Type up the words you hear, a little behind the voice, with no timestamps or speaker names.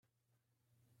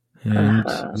And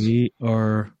we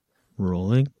are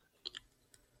rolling.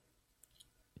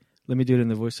 Let me do it in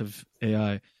the voice of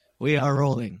AI. We are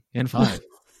rolling in 5,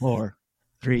 4,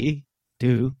 3,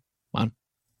 2, 1.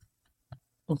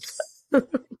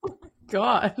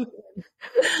 God.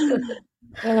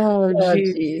 Oh,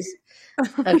 jeez.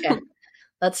 Okay,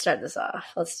 let's start this off.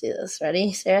 Let's do this.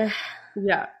 Ready, Sarah?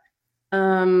 Yeah.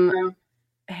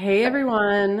 Hey,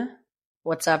 everyone.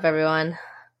 What's up, everyone?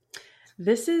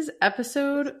 This is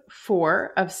episode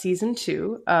 4 of season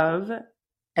 2 of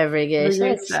Every Gay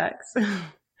Sex.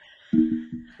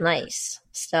 Nice.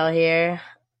 Stel here.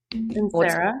 And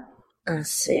Sarah.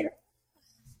 Sarah.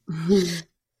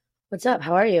 What's up?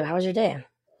 How are you? How was your day?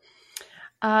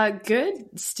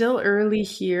 Good. Still early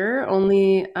here.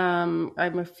 Only I'm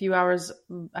a few hours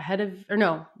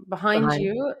behind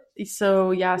you. So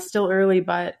yeah, still early,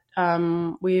 but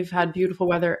we've had beautiful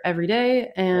weather every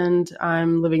day, and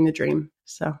I'm living the dream.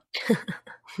 So,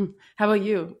 how about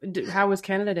you? How was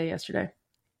Canada Day yesterday?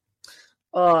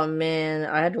 Oh man,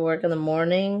 I had to work in the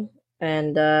morning,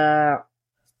 and it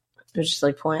was just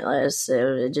like pointless.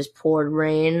 It just poured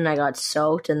rain, and I got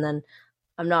soaked, and then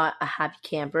I'm not a happy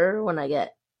camper when I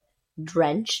get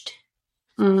drenched.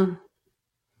 Mm.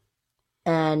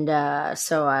 And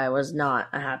so I was not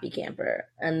a happy camper.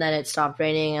 And then it stopped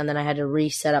raining, and then I had to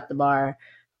reset up the bar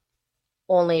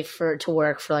only to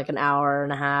work for like an hour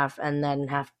and a half, and then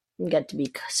get to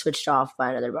be switched off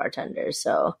by another bartender.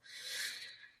 So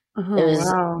it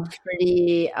was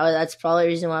pretty. That's probably the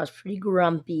reason why I was pretty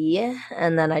grumpy.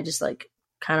 And then I just like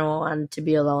kind of wanted to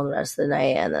be alone the rest of the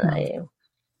night, and then I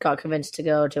got convinced to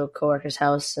go to a coworker's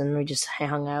house, and we just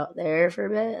hung out there for a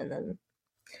bit, and then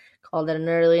called it an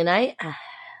early night.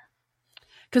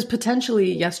 Because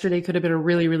potentially yesterday could have been a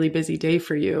really, really busy day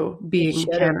for you, being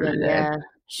Canada Day. Yeah,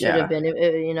 should have been,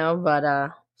 but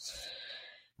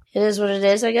it is what it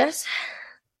is, I guess.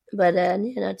 But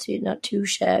not too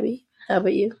shabby. How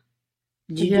about you?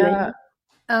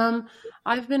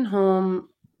 I've been home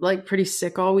like pretty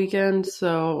sick all weekend,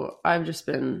 so I've just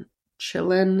been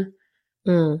chilling.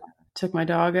 Took my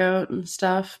dog out and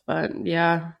stuff, but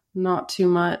yeah, not too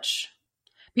much.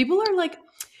 People are like,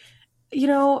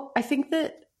 I think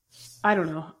that, I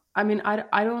don't know. I mean,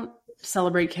 I don't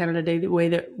celebrate Canada Day the way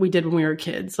that we did when we were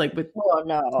kids, like with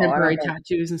temporary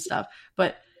tattoos and stuff.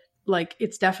 But like,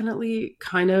 it's definitely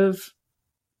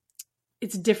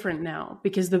it's different now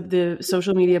because the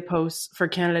social media posts for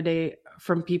Canada Day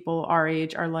from people our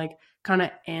age are like kind of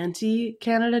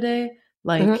anti-Canada Day.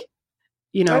 Like,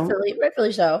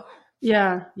 rightfully so.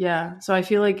 Yeah. So I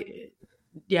feel like,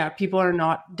 people are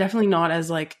definitely not as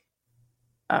like,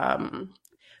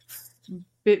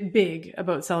 big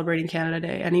about celebrating Canada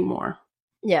Day anymore.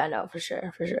 Yeah, no, for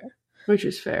sure. Which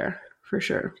is fair, for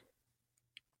sure.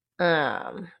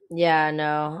 I didn't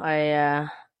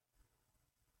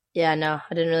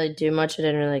really do much. I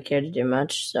didn't really care to do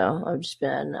much. So I've just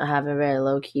been having a very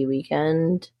low-key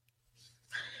weekend.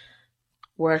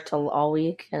 Worked all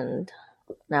week, and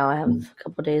now I have a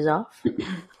couple of days off.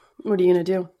 What are you going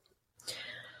to do?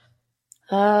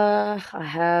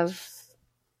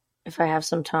 If I have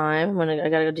some time, I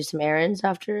gotta go do some errands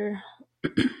after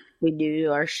we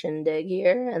do our shindig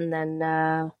here, and then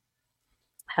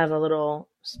have a little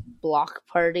block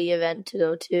party event to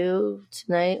go to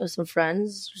tonight with some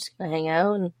friends. We're just gonna hang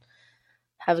out and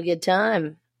have a good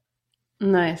time.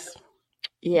 Nice.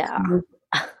 Yeah.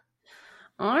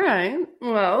 All right.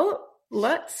 Well,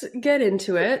 let's get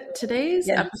into it. Today's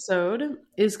episode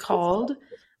is called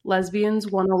Lesbians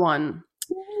 101.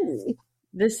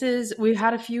 We've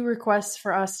had a few requests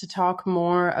for us to talk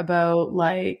more about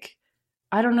like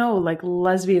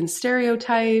lesbian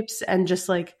stereotypes and just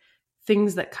like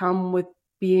things that come with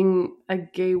being a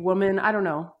gay woman. I don't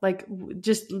know, like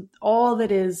just all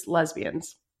that is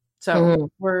lesbians. So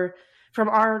we're, from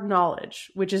our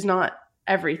knowledge, which is not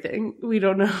everything. We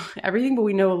don't know everything, but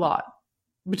we know a lot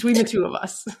between the two of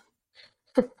us.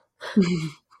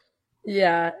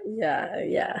 Yeah.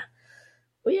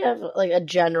 We have like a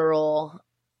general,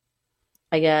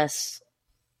 I guess,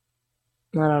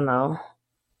 I don't know,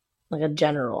 like a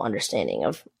general understanding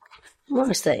of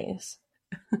most things,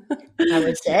 I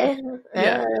would say.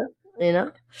 Yeah.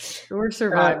 We're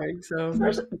surviving, so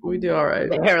we do all right.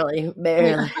 Barely.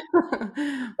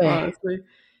 Honestly.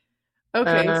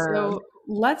 Okay, so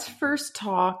let's first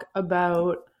talk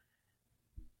about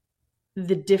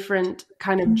the different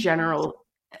kind of general,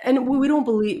 and we don't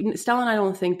believe, Stella and I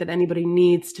don't think that anybody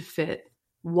needs to fit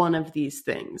one of these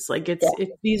things. Like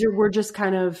we're just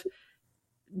kind of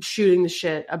shooting the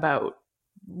shit about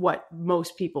what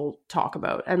most people talk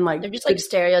about. And like, they're just like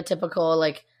stereotypical,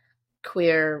 like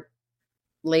queer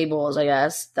labels, I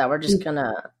guess, that we're just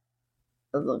gonna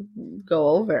go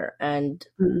over and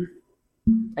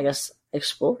I guess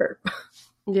explore.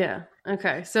 Yeah.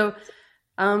 Okay. So,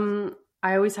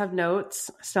 I always have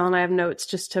notes. Stel and I have notes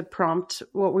just to prompt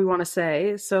what we want to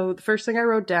say. So the first thing I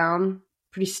wrote down,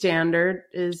 pretty standard,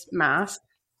 is mask.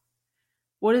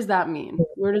 What does that mean?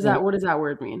 What does that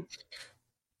word mean?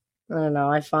 I don't know.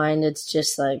 I find it's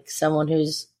just like someone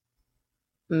who's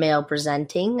male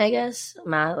presenting, I guess,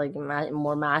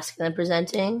 more masculine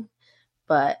presenting,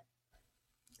 but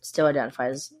still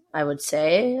identifies, I would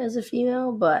say, as a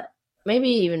female, but maybe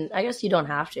even, I guess you don't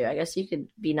have to. I guess you could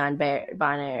be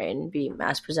non-binary and be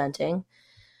mass presenting.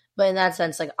 But in that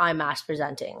sense, like, I'm mass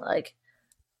presenting. Like,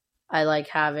 I like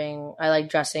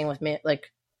dressing with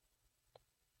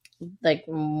like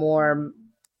more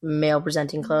male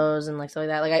presenting clothes and like stuff like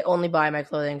that. Like, I only buy my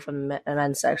clothing from the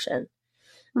men's section.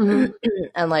 Mm-hmm.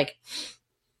 And like,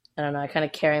 I don't know, I kind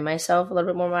of carry myself a little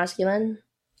bit more masculine.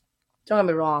 Don't get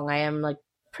me wrong, I am like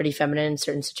pretty feminine in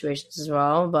certain situations as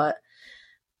well, but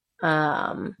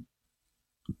yeah,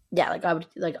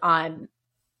 like I'm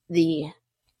the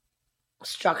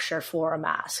structure for a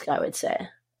mask, I would say.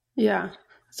 Yeah.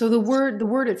 So the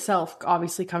word itself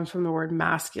obviously comes from the word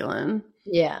masculine.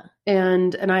 Yeah.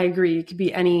 And I agree, it could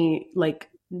be any like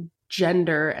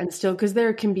gender, and still, because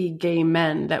there can be gay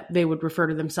men that they would refer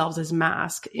to themselves as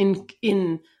mask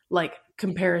in like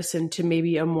comparison to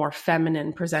maybe a more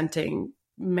feminine presenting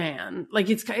man. Like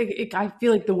I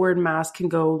feel like the word mask can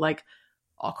go like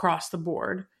across the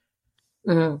board.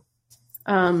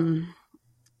 Mm-hmm.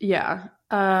 Yeah.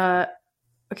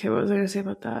 Okay, what was I gonna say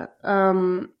about that?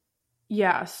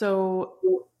 Yeah, so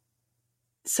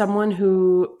someone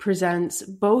who presents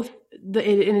both and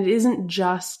it isn't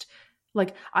just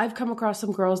like, I've come across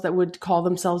some girls that would call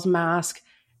themselves mask,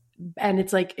 and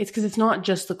it's like, it's because it's not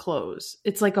just the clothes.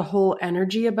 It's like a whole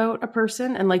energy about a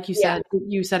person. And like you said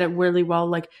it really well,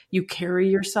 like you carry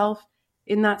yourself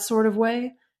in that sort of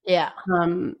way. Yeah.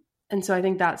 And so I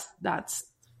think that's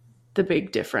the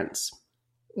big difference.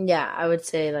 Yeah, I would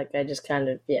say like I just kind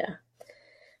of, yeah.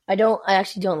 I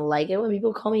actually don't like it when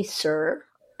people call me sir.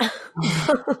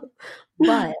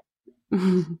 But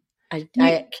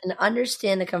I can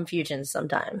understand the confusion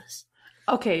sometimes.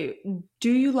 Okay,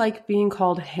 do you like being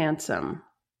called handsome?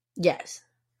 Yes.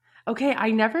 Okay,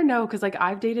 I never know, because like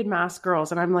I've dated masked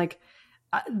girls and I'm like,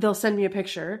 they'll send me a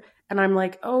picture and I'm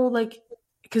like, oh, like,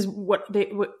 because what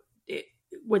they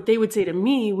would say to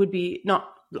me would be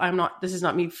this is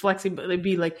not me flexing, but it'd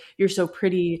be like, you're so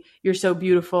pretty, you're so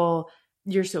beautiful,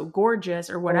 you're so gorgeous,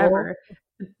 or whatever.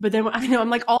 But then I know I'm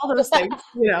like all those things,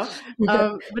 you know.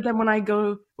 But then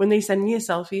when they send me a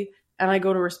selfie and I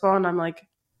go to respond, I'm like,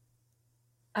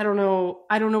 I don't know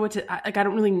what to, like, I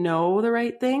don't really know the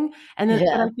right thing. And then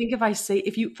but I think if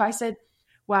I said,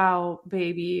 wow,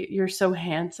 baby, you're so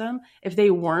handsome, if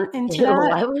they weren't into that.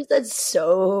 Why was that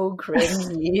so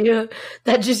crazy?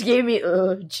 That just gave me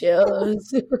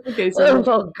chills. Okay, so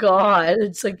oh God,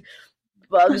 it's like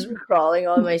bugs were crawling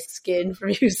on my skin for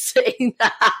you saying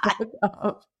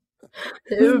that.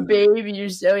 Oh, baby, you're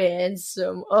so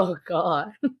handsome. Oh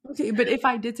God. Okay, but if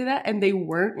I did say that and they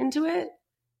weren't into it,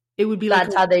 it would be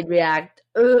that's how they'd react.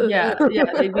 Yeah,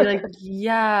 they'd be like,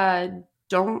 yeah,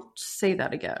 don't say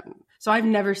that again. So I've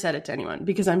never said it to anyone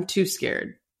because I'm too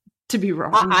scared to be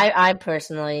wrong. I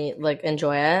personally like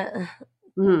enjoy it,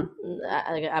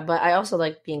 but I also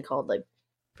like being called like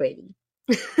pretty.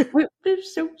 They're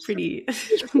so pretty.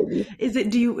 Is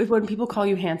it? When people call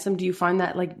you handsome, do you find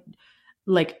that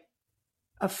like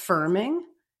affirming?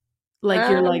 Like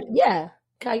you're like, yeah,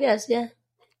 I guess, yeah.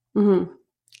 Mm-hmm.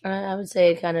 I would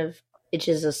say it kind of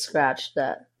itches a scratch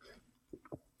that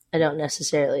I don't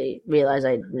necessarily realize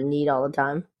I need all the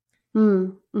time.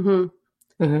 Mm-hmm.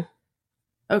 Mm-hmm.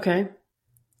 Okay.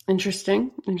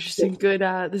 Interesting. Good.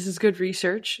 This is good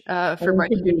research for my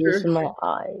future. My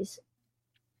eyes.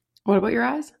 What about your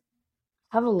eyes?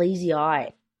 I have a lazy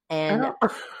eye, and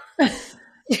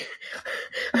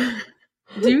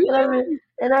do you?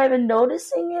 And I've been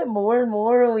noticing it more and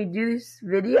more when we do this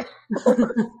video,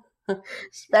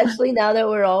 especially now that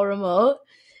we're all remote.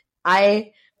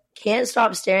 I can't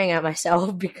stop staring at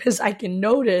myself because I can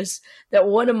notice that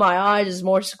one of my eyes is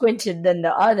more squinted than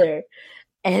the other,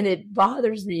 and it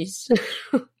bothers me.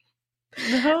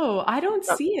 No, I don't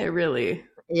see it really.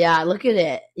 Yeah, look at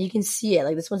it. You can see it.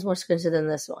 Like, this one's more squinted than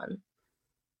this one.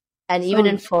 And even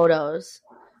in photos,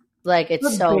 like,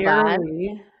 it's so barely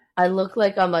bad. I look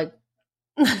like I'm like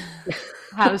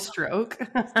had a stroke.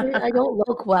 I don't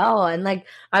look well. And like,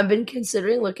 I've been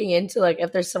considering looking into like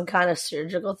if there's some kind of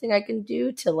surgical thing I can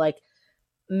do to like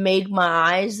make my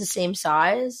eyes the same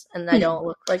size and I don't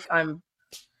look like I'm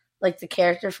like the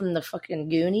character from the fucking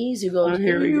Goonies who goes,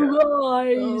 here we "You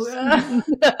go. guys."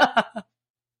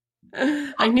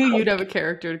 I knew you'd have a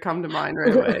character to come to mind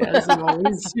right away, as you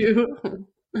always do.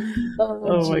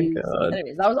 Oh my geez. God.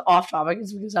 Anyways, that was off topic.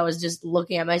 It's because I was just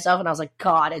looking at myself and I was like,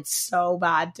 God, it's so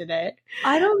bad today.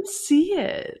 I don't see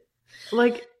it.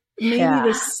 Like, maybe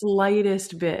the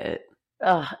slightest bit.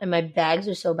 And my bags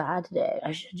are so bad today.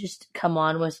 I should just come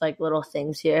on with like little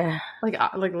things here, like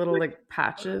little like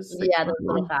patches. Like, yeah, those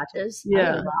little patches.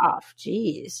 Yeah, rough.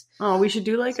 Jeez. Oh, we should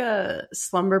do like a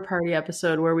slumber party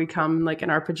episode where we come like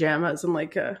in our pajamas and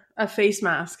like a face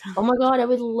mask. Oh my God, I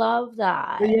would love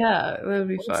that. Yeah, that would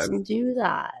be fun. Let's do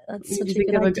that. That's such a think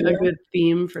good of idea. A good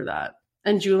theme for that.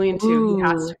 And Julian too. Ooh. He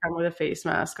has to come with a face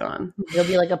mask on. It'll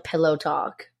be like a pillow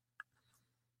talk.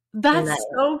 That's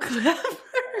so clever.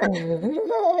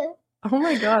 Oh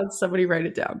my God, somebody write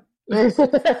it down. I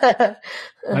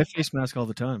face mask all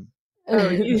the time.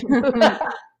 I'm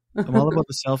all about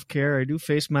the self-care. I do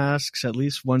face masks at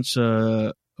least once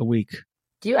a week.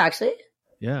 Do you actually?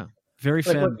 Yeah. Very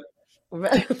fun.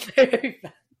 Very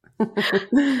fun.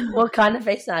 What kind of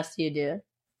face mask do you do?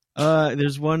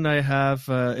 There's one I have,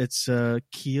 it's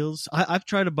Kiehl's. I've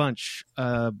tried a bunch.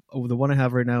 The one I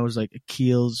have right now is like a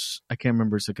Kiehl's. I can't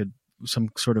remember. It's like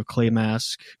some sort of clay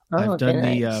mask. I've done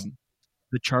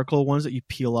the charcoal ones that you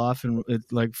peel off and it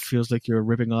like feels like you're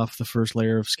ripping off the first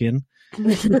layer of skin.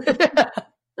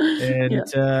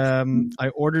 And I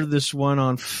ordered this one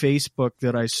on Facebook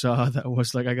that I saw that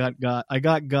was like I got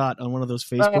on one of those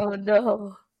Facebook. Oh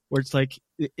no. Where it's like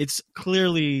it's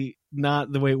clearly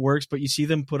not the way it works, but you see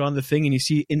them put on the thing and you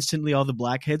see instantly all the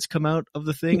blackheads come out of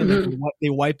the thing, and they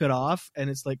wipe it off, and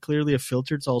it's like clearly a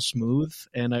filter. It's all smooth.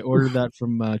 And I ordered that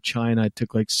from China. It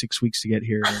took like 6 weeks to get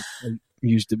here. And I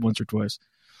used it once or twice.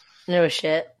 No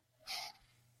shit.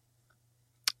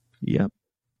 Yep.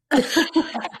 That's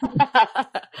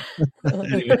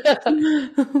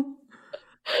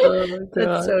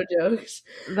so jokes.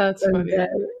 That's funny.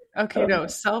 Okay, no,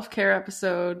 self-care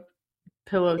episode,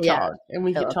 pillow talk, and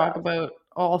we can talk about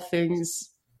all things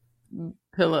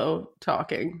pillow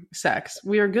talking, sex.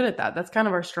 We are good at that. That's kind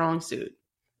of our strong suit.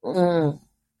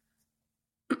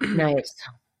 Nice.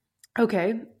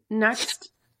 Okay, next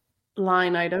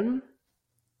line item,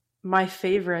 my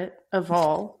favorite of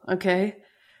all, okay?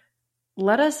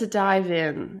 Let us dive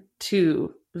in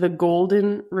to the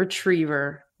golden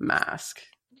retriever mask.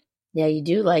 Yeah, you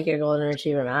do like your golden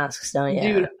retriever masks, don't you?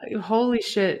 Dude, holy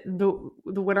shit.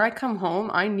 When I come home,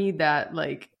 I need that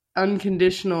like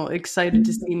unconditional, excited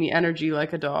to see me energy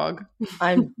like a dog.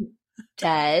 I'm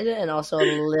dead and also a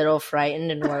little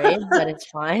frightened and worried, but it's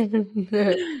fine.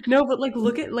 No, but like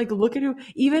look at who,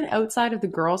 even outside of the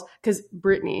girls, because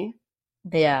Brittany,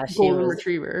 golden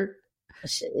retriever.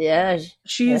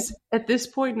 She's at this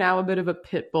point now a bit of a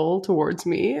pit bull towards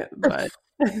me, but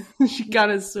she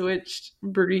kind of switched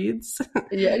breeds.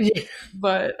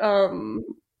 But oh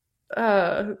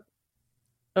God,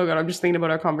 I'm just thinking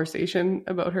about our conversation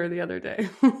about her the other day.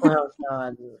 Oh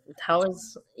God,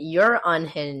 you're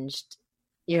unhinged.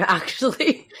 You're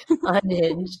actually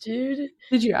unhinged, dude.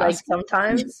 Did you ask? Like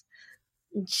sometimes?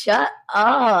 Shut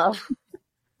up.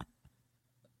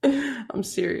 I'm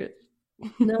serious.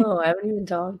 No, I haven't even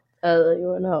talked.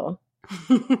 No.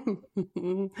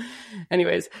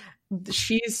 Anyways,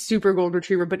 she's super golden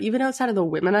retriever, but even outside of the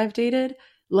women I've dated,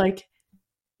 like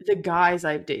the guys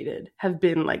I've dated have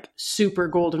been like super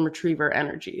golden retriever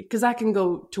energy, because that can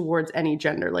go towards any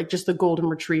gender, like just the golden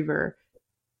retriever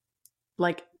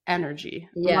like energy.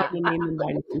 Yeah,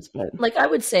 like I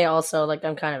would say also like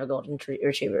I'm kind of a golden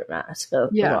retriever mask. So,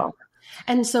 well.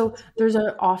 And so there's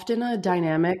often a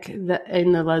dynamic that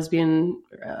in the lesbian,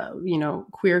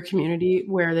 queer community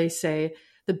where they say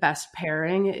the best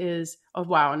pairing is,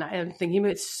 and I'm thinking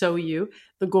about it, so the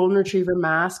golden retriever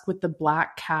mask with the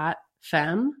black cat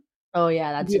femme. Oh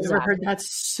yeah, that's ever heard? That's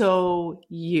so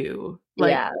you.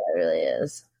 Like, yeah, that really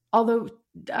is. Although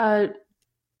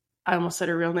I almost said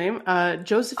her real name.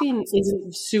 Josephine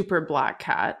isn't super black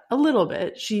cat. A little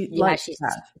bit. She's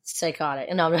that.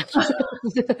 Psychotic. No, no.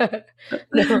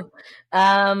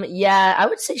 I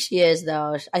would say she is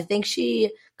though. I think she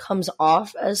comes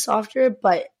off as softer,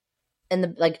 but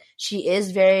she is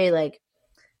very like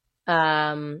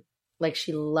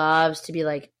she loves to be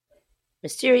like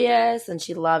mysterious, and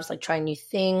she loves like trying new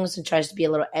things and tries to be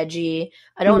a little edgy.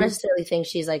 I don't necessarily think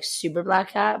she's like super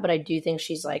black cat, but I do think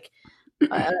she's like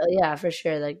yeah, for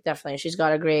sure. Like definitely, she's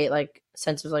got a great like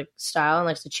sense of like style and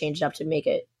likes to change it up to make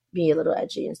it be a little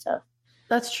edgy and stuff.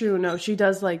 That's true. No, she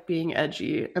does like being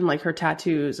edgy and like her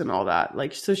tattoos and all that.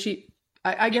 Like, so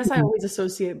I guess I always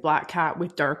associate black cat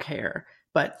with dark hair,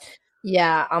 but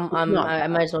Yeah, I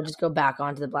might as well just go back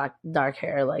onto the dark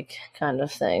hair, like, kind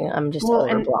of thing. I'm just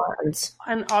over blondes.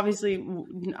 And obviously,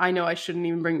 I know I shouldn't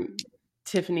even bring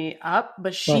Tiffany up,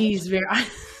 but she's very...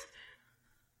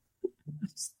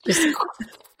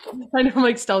 I know,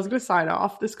 like, Stel's going to sign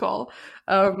off this call.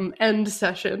 End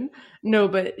session. No,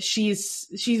 but she's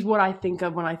what I think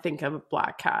of when I think of a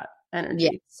black cat energy.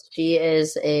 Yes, she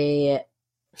is a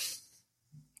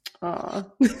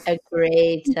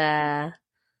great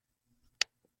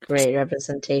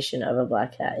representation of a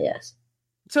black cat. Yes.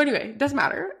 So anyway, it doesn't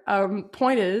matter.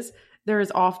 Point is, there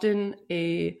is often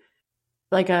a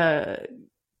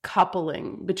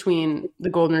coupling between the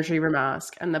golden retriever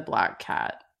mask and the black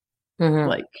cat,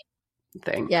 like,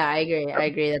 thing. Yeah, I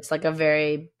agree. That's like a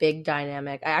very big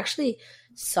dynamic. I actually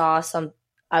saw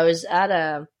I was at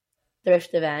a thrift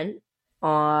event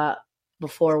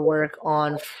before work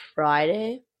on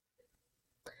Friday,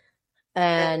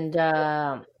 and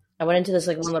I went into this,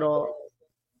 like, one little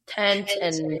tent,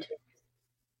 and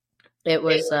it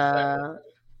was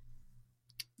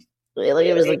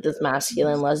like this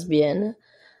masculine lesbian,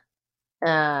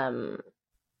 and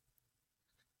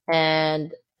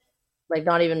like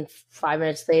not even 5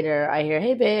 minutes later, I hear,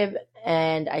 "Hey, babe,"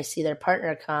 and I see their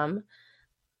partner come,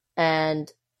 and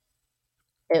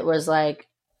it was like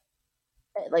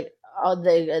the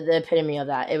epitome of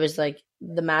that. It was like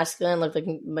the masculine looked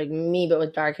like me, but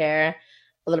with dark hair,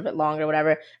 a little bit longer,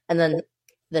 whatever, and then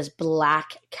this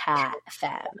black cat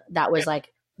femme that was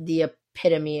like the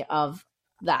epitome of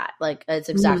that. Like, it's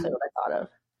exactly what I thought of.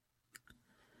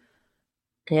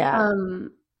 Yeah.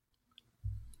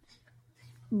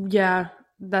 Yeah,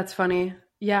 that's funny.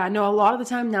 Yeah, no, a lot of the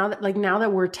time now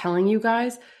that we're telling you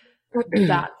guys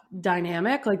that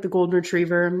dynamic, like the golden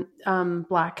retriever,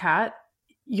 black cat,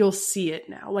 you'll see it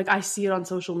now. Like, I see it on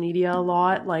social media a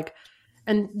lot, like,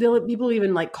 and people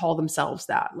even like call themselves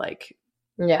that, like,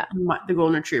 yeah, the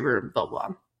golden retriever, blah blah.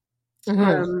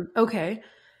 Okay,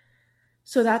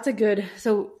 so that's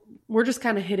so we're just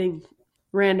kind of hitting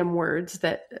random words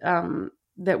that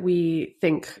we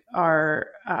think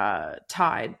are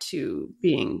tied to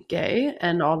being gay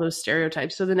and all those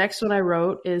stereotypes. So the next one I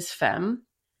wrote is femme.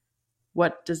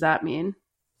 What does that mean?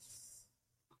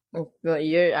 Well,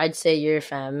 I'd say you're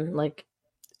femme. Like,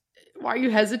 why are you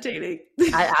hesitating?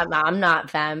 I'm not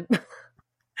femme.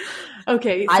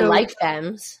 Okay, so, I like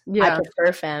femmes. Yeah. I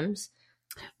prefer femmes.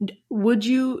 Would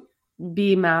you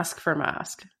be mask for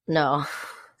mask? No.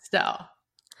 Stel.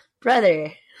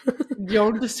 Brother.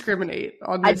 Don't discriminate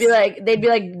on this. I'd be like, they'd be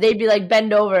like,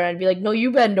 bend over, and I'd be like, no,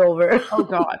 you bend over. Oh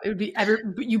God, it would be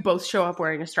you both show up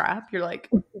wearing a strap. You're like,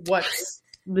 what's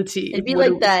the tea? It'd be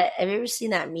like that. Have you ever seen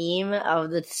that meme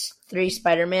of the 3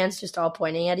 Spider-Mans just all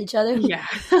pointing at each other? Yeah.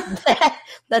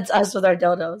 That's us with our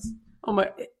dildos. Oh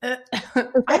my.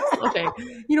 Okay.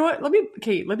 You know what? Let me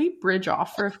bridge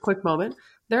off for a quick moment.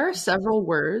 There are several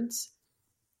words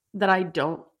that I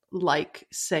don't like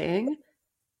saying.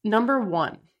 Number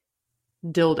 1,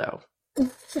 dildo. I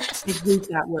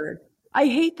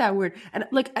hate that word. And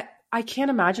like, I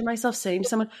can't imagine myself saying to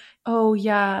someone, "Oh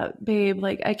yeah, babe,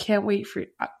 like, I can't wait for you."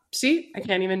 See, I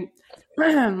can't even.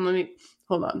 Let me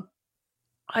hold on.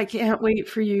 I can't wait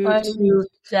for you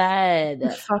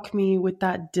to fuck me with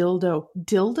that dildo.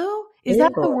 Dildo? Is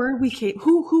that the word we came?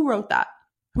 Who wrote that?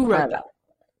 Who wrote that?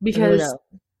 Because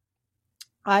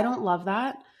I don't love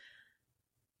that.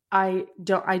 I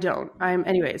don't.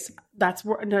 Anyways, that's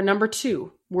number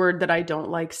 2 word that I don't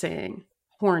like saying.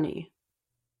 Horny.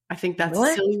 I think that's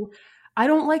silly. I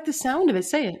don't like the sound of it.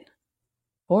 Say it.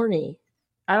 Horny.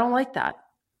 I don't like that.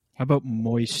 How about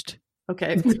moist?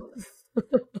 Okay.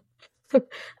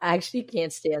 I actually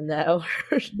can't stand that word.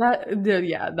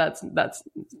 That's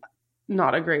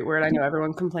not a great word. I know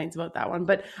everyone complains about that one,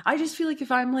 but I just feel like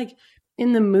if I'm like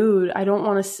in the mood, I don't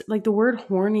want to, like, the word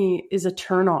horny is a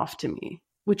turn off to me,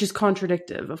 which is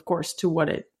contradictive, of course, to what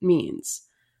it means.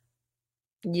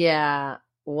 Yeah.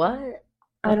 What?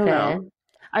 I don't know.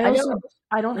 I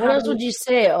don't. What else would you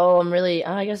say? Oh,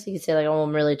 I guess you could say, like, oh,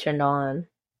 I'm really turned on.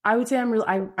 I would say I'm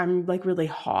like really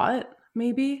hot,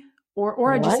 maybe.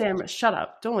 Or I just say shut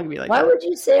up. Don't look at me like that. Why would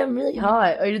you say I'm really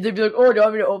hot? Or they'd be like, oh, do you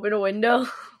want me to open a window?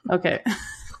 Okay.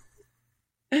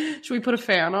 Should we put a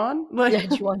fan on? Like, yeah,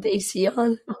 do you want the AC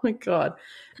on? Oh my God.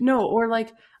 No, or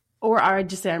I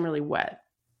just say I'm really wet.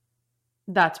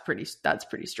 That's pretty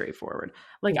straightforward.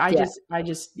 Like, I just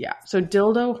So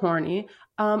dildo, horny.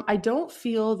 I don't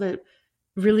feel that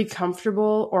really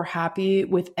comfortable or happy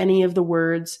with any of the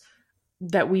words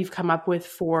that we've come up with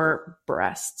for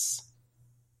breasts.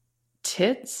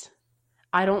 Tits.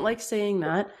 I don't like saying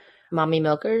that. Mommy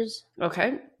milkers.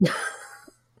 Okay.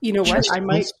 You know what? I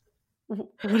might. What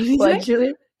did he say?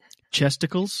 Julie?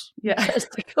 Chesticles? Yeah.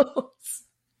 Testicles.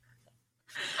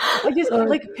 I just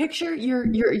like picture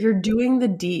you're doing the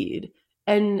deed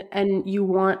and you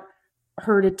want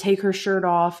her to take her shirt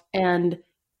off and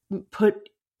put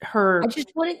her. I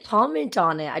just wouldn't comment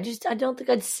on it. I don't think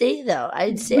I'd say though.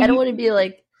 I'd say I don't want to be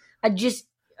like. I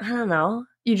don't know.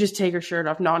 You just take her shirt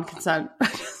off, non-consent.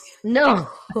 No.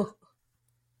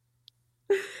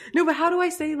 No, but how do I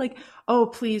say like, oh,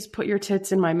 please put your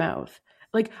tits in my mouth?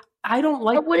 Like, I don't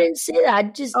like. I wouldn't say that.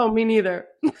 I'd just. Oh, me neither.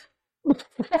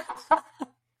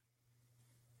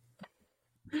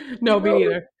 No, me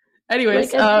neither.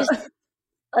 Anyways, I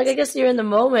guess you're in the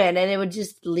moment, and it would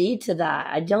just lead to that.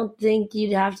 I don't think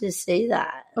you'd have to say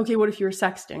that. Okay, what if you were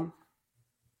sexting?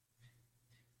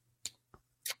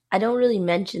 I don't really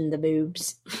mention the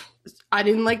boobs. I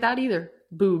didn't like that either.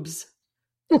 Boobs,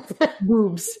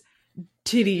 boobs,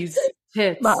 titties,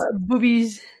 tits,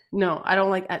 boobies. No, I don't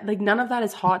like none of that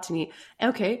is hot to me.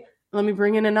 Okay, let me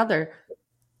bring in another.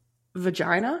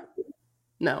 Vagina?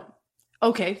 No.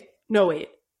 Okay, no wait.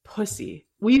 Pussy.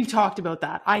 We've talked about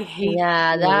that. I hate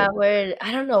that word.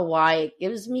 I don't know why. It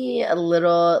gives me a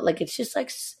little, like, it's just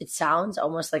like, it sounds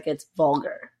almost like it's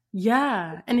vulgar.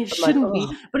 Yeah, and it shouldn't be.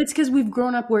 But it's because we've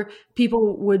grown up where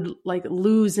people would like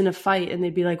lose in a fight and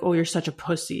they'd be like, oh, you're such a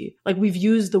pussy. Like we've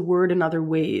used the word in other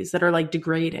ways that are like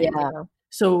degrading. Yeah.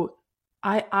 So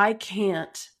I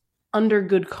can't, under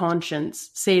good conscience,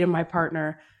 say to my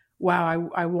partner, wow,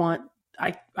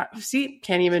 I see,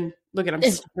 can't even look at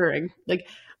him stirring. Like,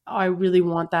 I really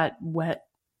want that wet.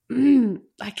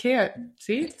 I can't.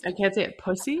 See? I can't say it.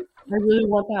 Pussy. I really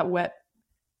want that wet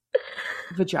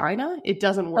vagina. It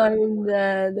doesn't work. I'm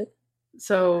dead.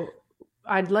 So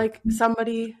I'd like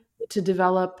somebody to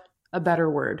develop a better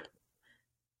word.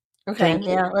 Okay.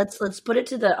 Yeah. Let's put it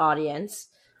to the audience.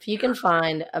 If you can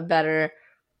find a better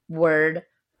word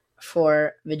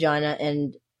for vagina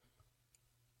and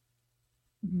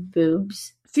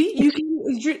boobs. See, you can.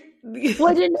 Well,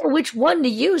 I didn't know which one to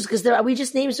use because we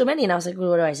just named so many, and I was like,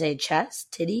 well, what do I say?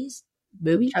 Chest, titties,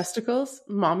 boobies, testicles,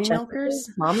 mommy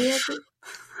milkers. I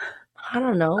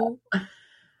don't know.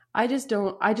 I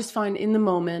just find in the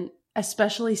moment,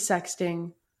 especially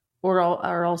sexting or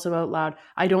also out loud,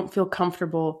 I don't feel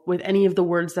comfortable with any of the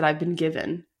words that I've been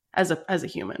given as a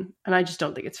human, and I just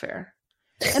don't think it's fair.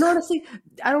 And honestly,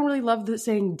 I don't really love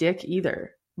saying dick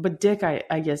either. But dick,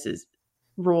 I guess,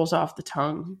 rolls off the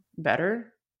tongue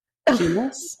better.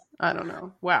 Penis? I don't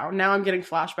know. Wow. Now I'm getting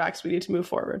flashbacks. We need to move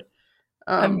forward.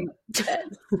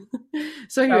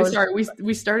 So anyway,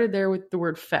 we started there with the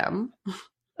word femme.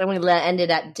 And we ended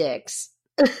at dicks.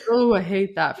 Oh, I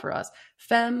hate that for us.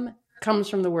 Femme comes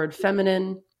from the word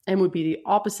feminine and would be the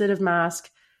opposite of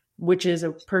masc, which is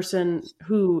a person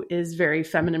who is very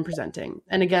feminine presenting.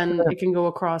 And again, it can go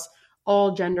across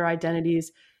all gender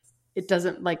identities. It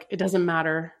doesn't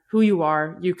matter who you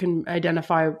are. You can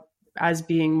identify as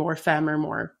being more femme or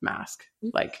more masc.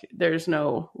 Like there's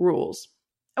no rules.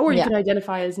 Or you can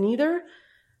identify as neither.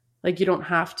 Like you don't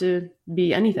have to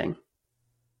be anything.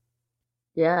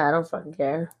 Yeah, I don't fucking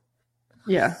care.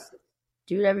 Yeah.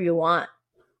 Do whatever you want.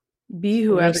 Be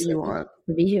whoever you want.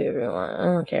 Be whoever you want. I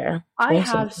don't care. I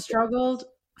have struggled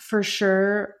for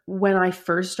sure when I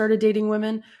first started dating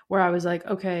women where I was like,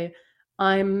 okay,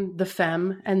 I'm the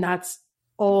femme and that's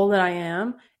all that I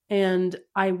am. And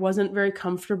I wasn't very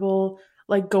comfortable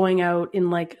like going out in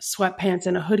like sweatpants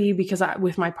and a hoodie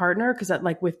with my partner, because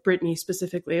like with Brittany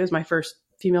specifically, it was my first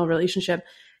female relationship.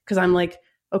 Because I'm like,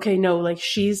 okay, no, like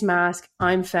she's masc,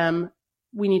 I'm femme.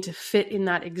 We need to fit in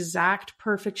that exact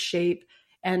perfect shape.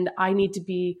 And I need to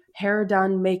be hair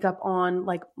done, makeup on,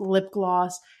 like lip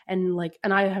gloss, and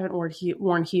I haven't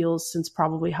worn heels since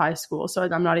probably high school. So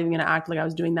I'm not even going to act like I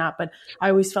was doing that. But I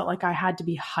always felt like I had to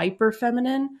be hyper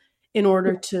feminine in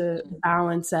order to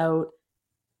balance out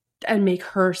and make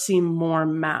her seem more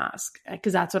masc,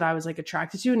 because that's what I was like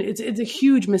attracted to. And it's a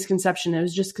huge misconception. It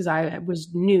was just because I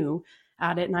was new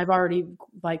at it, and I've already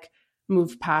like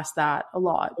moved past that a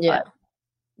lot. Yeah. But,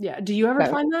 yeah. Do you ever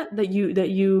find that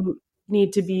you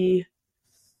need to be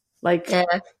like, well,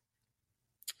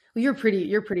 you're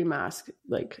pretty masc,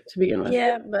 like, to begin with.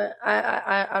 Yeah, but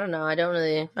I don't know. I've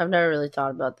never really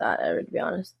thought about that ever, to be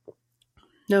honest.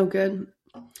 No, good.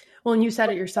 Well, and you said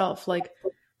it yourself, like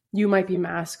you might be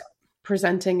masc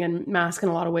presenting and masc in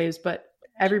a lot of ways, but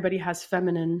everybody has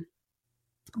feminine,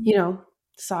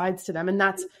 sides to them. And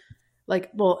that's like,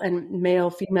 well, and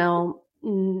male, female,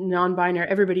 non-binary,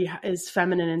 everybody is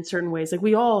feminine in certain ways. Like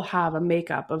we all have a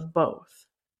makeup of both.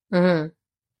 Mm-hmm.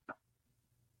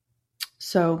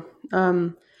 So,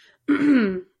 and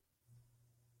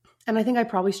I think I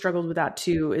probably struggled with that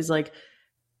too, is like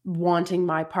wanting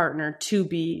my partner to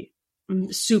be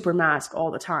super mask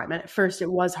all the time. And at first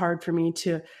it was hard for me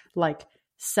to like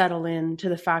settle in to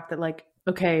the fact that like,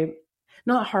 okay,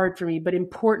 not hard for me, but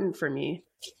important for me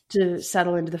to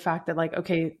settle into the fact that like,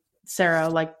 okay, Sarah,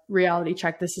 like reality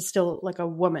check, this is still like a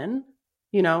woman,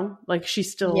 you know, like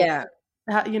she's still,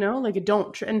 you know, like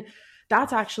and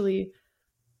that's actually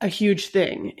a huge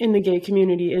thing in the gay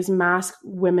community is masked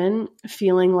women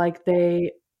feeling like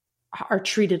they are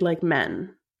treated like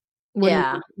men. What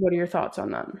are your thoughts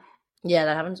on that? Yeah,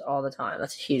 that happens all the time.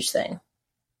 That's a huge thing.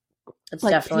 It's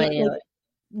like, definitely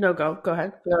no, go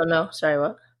ahead. No, sorry,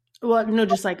 what? Well, no,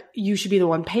 just like you should be the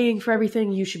one paying for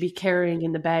everything. You should be carrying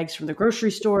in the bags from the grocery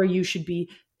store. You should be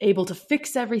able to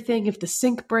fix everything if the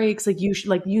sink breaks. Like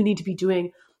you need to be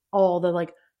doing all the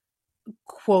like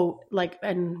quote like,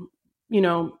 and you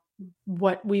know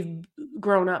what we've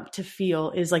grown up to feel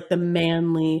is like the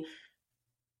manly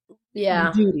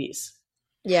duties.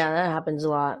 Yeah, that happens a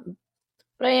lot.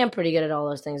 But I am pretty good at all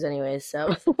those things anyways,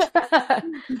 so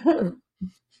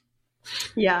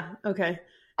yeah, okay.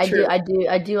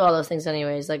 I do all those things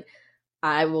anyways. Like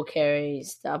I will carry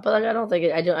stuff, but like I don't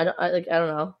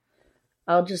know.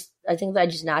 I think that I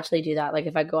just naturally do that. Like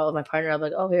if I go out with my partner, I'm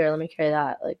like, oh here, let me carry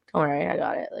that. Like don't worry, I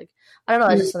got it. Like I don't know,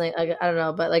 it's just something like I don't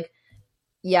know, but like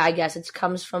yeah, I guess it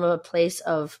comes from a place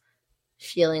of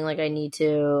feeling like I need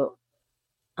to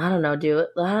I don't know, do it.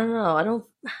 I don't know. I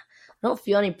don't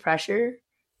feel any pressure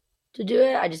to do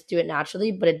it. I just do it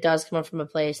naturally, but it does come up from a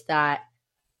place that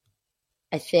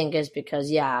I think is because,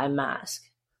 I'm masked.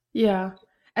 Yeah.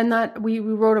 And that we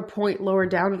wrote a point lower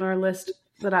down in our list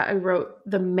that I wrote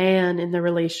the man in the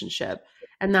relationship.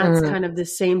 And that's kind of the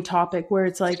same topic where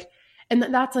it's like, and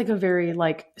that's like a very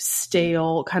like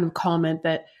stale kind of comment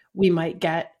that we might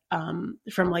get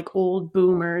from like old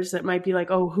boomers that might be like,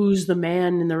 oh, who's the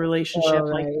man in the relationship?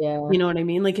 You know what I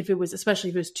mean? Like if it was,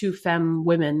 especially if it was two femme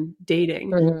women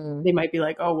dating, they might be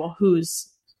like, oh, well, who's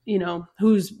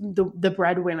the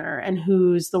breadwinner and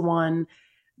who's the one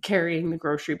carrying the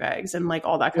grocery bags and like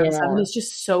all that kind of stuff. And it's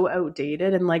just so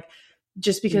outdated. And like,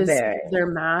 just because they're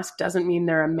masked doesn't mean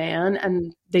they're a man,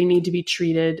 and they need to be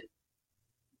treated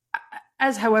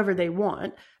as however they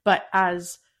want, but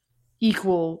as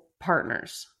equal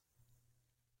partners.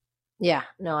 Yeah,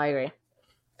 no, I agree.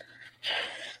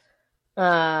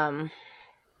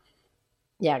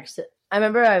 Yeah, 'cause I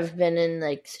remember I've been in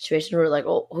like situations where like,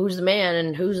 oh, who's the man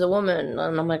and who's the woman?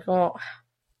 And I'm like, oh,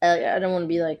 I don't want to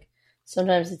be like,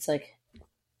 sometimes it's like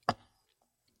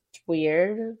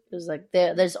weird because like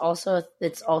it's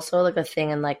also like a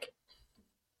thing in like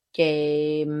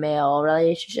gay male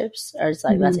relationships, or it's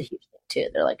like that's a huge thing too.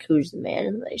 They're like, who's the man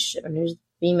in the relationship and who's the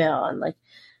female, and like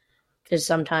because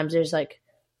sometimes there's like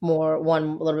one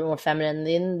a little bit more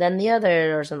feminine than the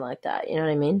other or something like that. You know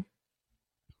what I mean?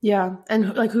 Yeah.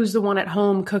 And like, who's the one at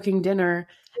home cooking dinner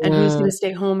and who's going to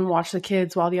stay home and watch the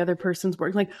kids while the other person's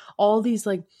working? Like all these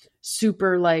like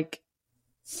super like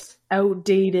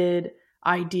outdated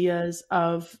ideas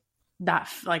of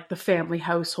that, like the family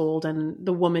household, and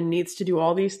the woman needs to do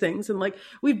all these things. And like,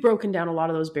 we've broken down a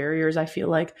lot of those barriers, I feel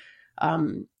like,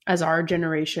 as our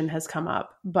generation has come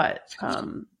up, but,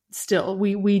 still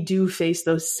we do face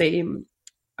those same,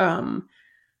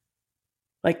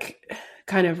 like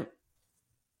kind of,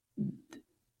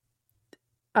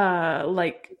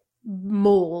 like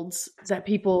molds that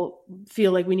people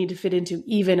feel like we need to fit into,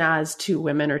 even as two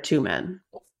women or two men.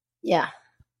 Yeah.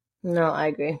 No, I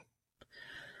agree.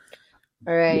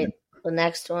 All right. The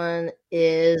next one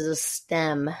is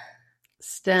STEM.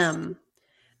 STEM.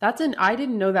 I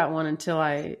didn't know that one until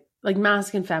like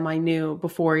mask and femme I knew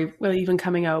before even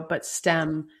coming out, but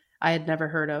STEM I had never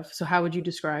heard of. So how would you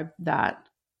describe that?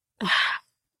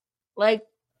 Like,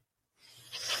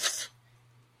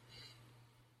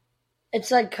 it's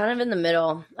like kind of in the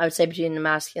middle, I would say, between a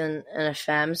masculine and a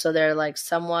femme. So they're like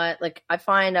somewhat like, I've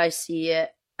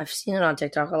seen it on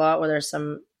TikTok a lot, where there's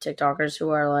some TikTokers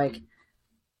who are like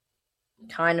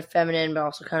kind of feminine, but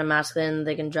also kind of masculine.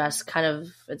 They can dress kind of,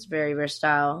 it's very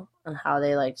versatile on how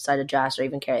they like decide to dress or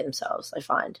even carry themselves, I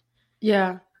find.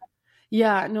 Yeah.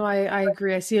 Yeah, no, I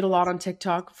agree. I see it a lot on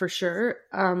TikTok for sure.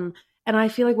 And I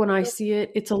feel like when I see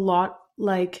it, it's a lot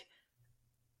like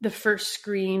the first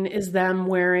screen is them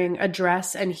wearing a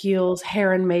dress and heels,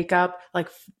 hair and makeup, like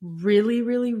really,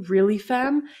 really, really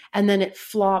femme. And then it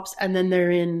flops and then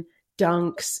they're in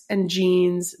dunks and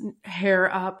jeans,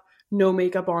 hair up, no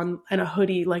makeup on, and a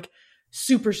hoodie, like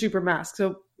super, super masked.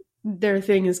 So their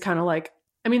thing is kind of like,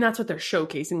 I mean, that's what they're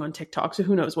showcasing on TikTok. So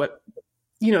who knows what,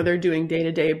 they're doing day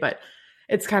to day, but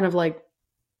it's kind of like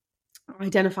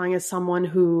identifying as someone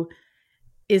who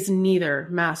is neither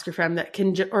mask or femme, that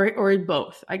can, or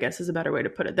both, I guess is a better way to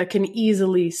put it, that can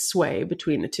easily sway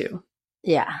between the two.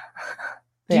 Yeah.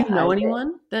 Do you know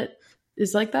anyone that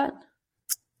is like that?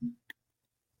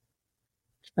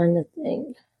 Trying to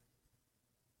think.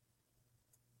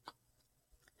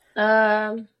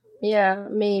 Yeah,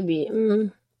 maybe.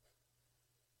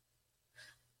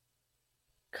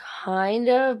 Kind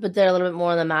of, but they're a little bit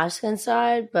more on the masculine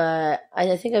side. But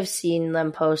I think I've seen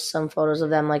them post some photos of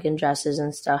them like in dresses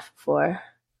and stuff before.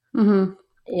 Mm-hmm.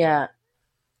 Yeah.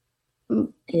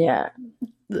 Yeah.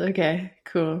 Okay,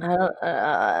 cool. I don't.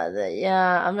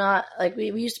 I'm not like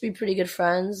we used to be pretty good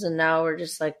friends, and now we're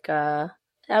just like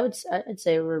I'd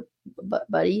say we're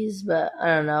buddies, but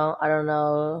I don't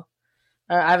know.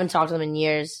 I haven't talked to them in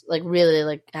years. Like really,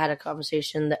 like had a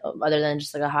conversation that other than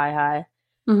just like a hi.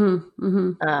 Mm-hmm.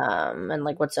 Mm-hmm. And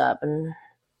like what's up, and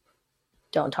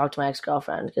don't talk to my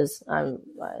ex-girlfriend because I'm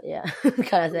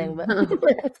kind of thing.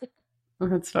 But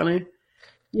that's funny.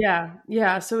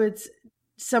 Yeah. So it's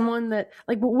someone that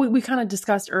like we kind of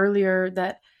discussed earlier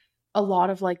that a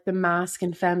lot of like the masc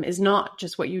and femme is not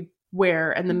just what you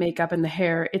wear and the makeup and the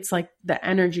hair. It's like the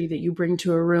energy that you bring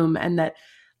to a room and that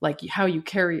like how you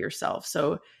carry yourself.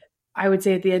 So I would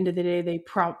say at the end of the day,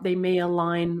 they may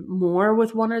align more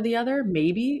with one or the other,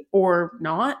 maybe or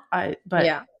not.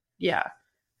 Yeah.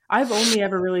 I've only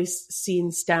ever really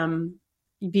seen STEM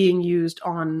being used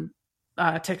on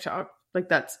TikTok. Like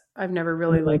I've never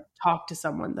really like talked to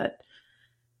someone that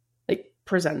like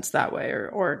presents that way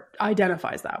or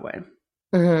identifies that way.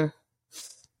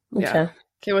 Mm-hmm. Okay. Yeah.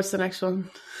 Okay. What's the next one?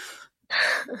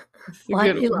 Why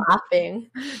are you laughing?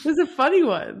 It was a funny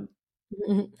one.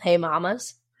 Hey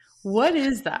mamas. What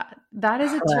is that? That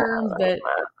is a term that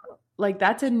like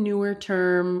that's a newer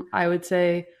term, I would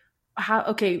say.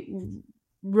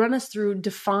 Run us through,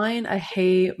 define a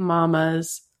hey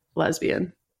mamas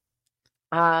lesbian.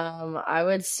 I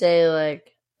would say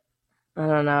like I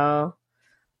don't know.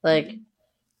 Like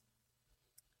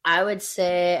I would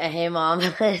say a hey mom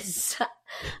is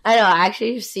I know,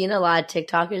 actually I've seen a lot of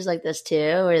TikTokers like this too,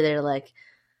 where they're like,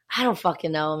 I don't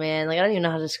fucking know, man. Like I don't even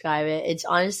know how to describe it. It's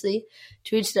honestly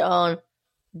to each their own.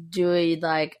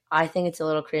 I think it's a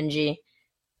little cringy.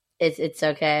 It's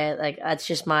okay. Like that's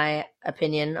just my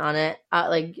opinion on it.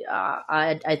 I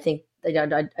think I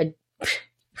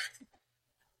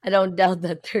don't doubt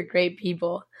that they're great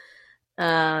people.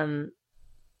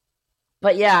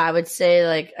 But yeah, I would say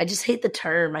like I just hate the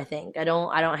term. I think I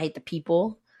don't hate the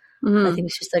people. Mm-hmm. I think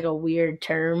it's just like a weird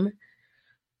term.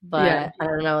 But I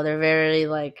don't know. They're very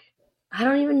like I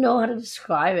don't even know how to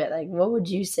describe it. Like, what would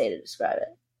you say to describe it?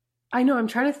 I know. I'm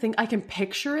trying to think. I can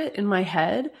picture it in my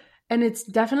head, and it's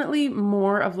definitely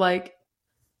more of like,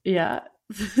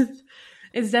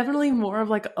 it's definitely more of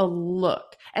like a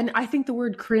look. And I think the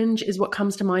word cringe is what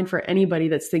comes to mind for anybody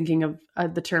that's thinking of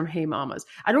the term "Hey mamas."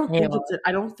 I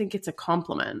don't think it's a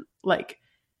compliment. Like,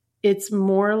 it's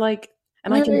more like,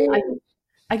 and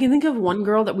I can think of one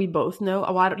girl that we both know.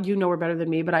 Oh, you know her better than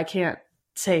me, but I can't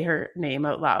say her name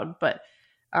out loud. But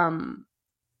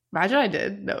imagine I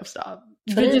did. No, stop.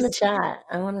 Put it in the chat.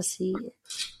 I want to see.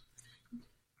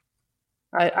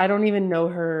 I don't even know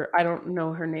her. I don't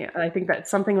know her name. I think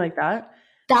that's something like that.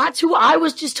 That's who I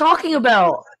was just talking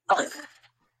about.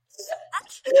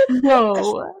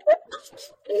 No.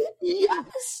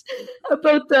 Yes.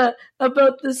 About the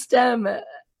STEM.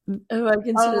 Oh, I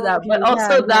consider that. But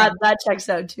also that checks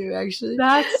out too, actually.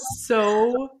 That's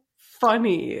so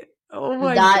funny. Oh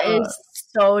my God. That is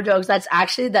so jokes. That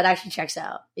actually checks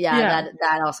out. Yeah.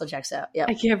 That also checks out. Yeah.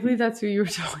 I can't believe that's who you were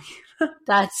talking about.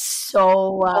 That's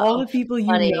so all the people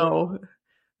funny. You know.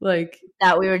 Like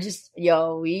that we were just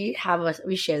we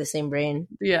share the same brain.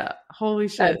 Yeah. Holy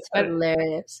shit. That's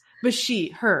hilarious. But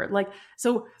her, like,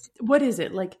 so what is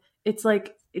it? Like it's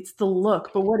the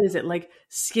look, but what is it? Like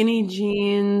skinny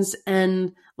jeans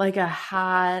and like a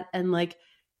hat and like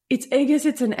I guess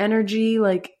it's an energy,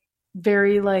 like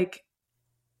very like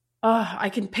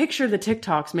I can picture the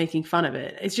TikToks making fun of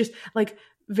it. It's just like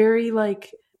very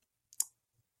like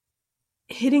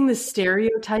hitting the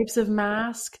stereotypes of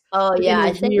masc. Oh yeah,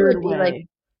 I think it'd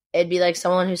be like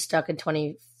someone who's stuck in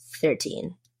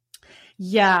 2013.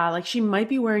 Yeah, like she might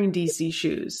be wearing DC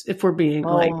shoes if we're being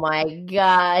oh my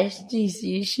gosh,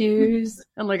 DC shoes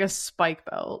and like a spike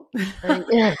belt.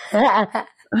 That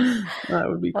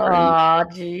would be crazy. Oh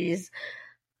jeez.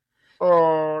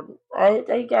 Oh,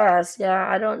 I guess. Yeah,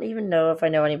 I don't even know if I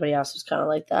know anybody else who's kind of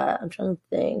like that. I'm trying to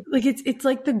think. Like it's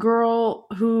like the girl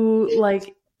who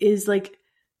like is like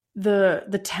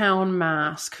the town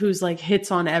masc who's like hits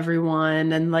on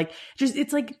everyone and like just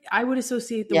it's like I would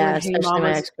associate the word hey mamas.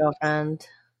 My ex-girlfriend.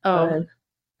 The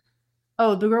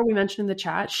girl we mentioned in the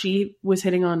chat, she was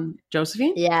hitting on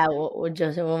Josephine. Yeah, with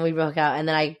Josephine when we broke out, and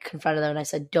then I confronted them and I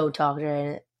said, "Don't talk to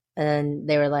her." And then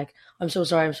they were like, I'm so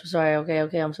sorry.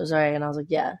 Okay, I'm so sorry. And I was like,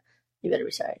 yeah, you better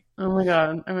be sorry. Oh my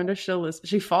God. I wonder if she'll listen.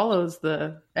 She follows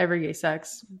the Everyday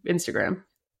Sex Instagram.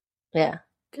 Yeah,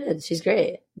 good. She's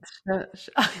great.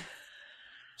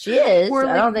 She is.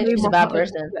 I don't think she's a bad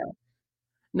person.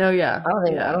 No, yeah.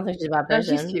 I don't think she's a bad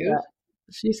person. She's cute.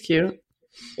 She's cute.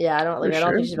 Yeah, I don't think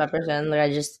she's a bad person. Like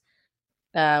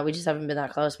we just haven't been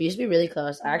that close. We used to be really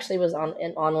close. I actually was on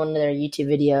one of their YouTube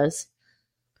videos.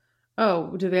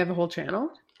 Oh, do they have a whole channel?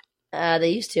 They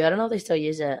used to. I don't know if they still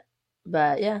use it,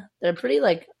 but yeah, they're pretty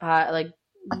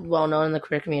well known in the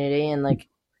queer community, and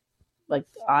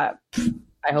I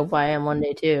hope I am one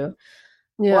day too.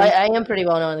 Yeah, well, I am pretty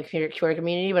well known in the queer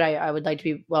community, but I would like to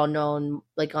be well known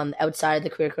like on outside the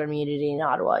queer community in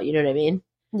Ottawa. You know what I mean?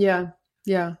 Yeah,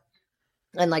 yeah.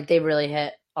 And like they've really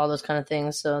hit all those kind of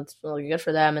things, so it's really good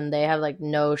for them, and they have like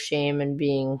no shame in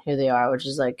being who they are, which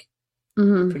is like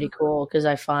pretty cool. Because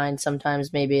I find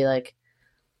sometimes maybe like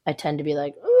I tend to be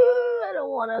like, I don't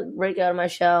want to break out of my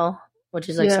shell, which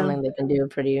is like something they can do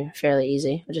fairly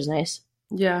easy, which is nice.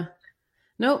 Yeah.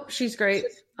 Nope, she's great.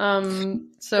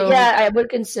 So yeah, I would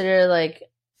consider like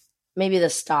maybe the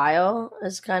style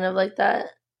is kind of like that,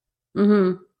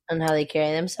 and how they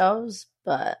carry themselves,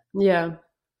 but yeah.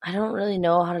 I don't really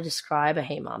know how to describe a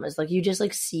Hey Mom. It's like you just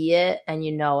like see it and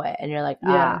you know it and you're like,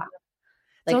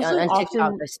 Like on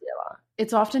TikTok I see it a lot.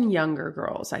 It's often younger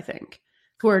girls, I think,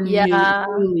 who are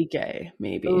newly gay,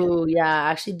 maybe. Ooh, yeah.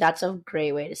 Actually, that's a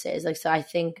great way to say it. It's like, so I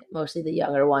think mostly the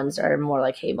younger ones are more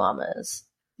like Hey Mamas.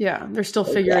 Yeah, they're still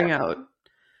figuring out.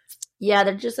 Yeah,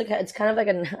 they're just like, it's kind of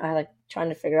like trying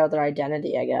to figure out their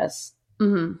identity, I guess.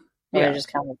 Mm-hmm. Yeah. They're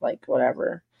just kind of like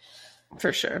whatever.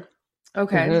 For sure.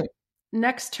 Okay.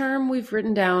 Next term we've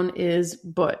written down is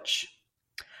butch.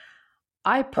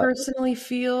 I personally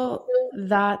feel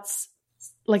that's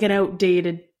like an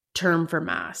outdated term for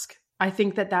masc. I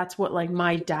think that's what like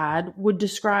my dad would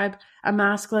describe a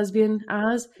masc lesbian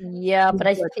as. Yeah, but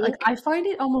I think like, I find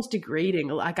it almost degrading.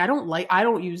 Like I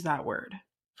don't use that word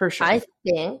for sure. I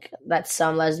think that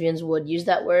some lesbians would use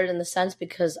that word in the sense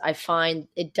because I find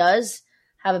it does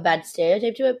have a bad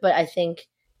stereotype to it, but I think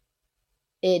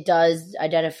it does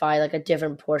identify like a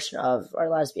different portion of our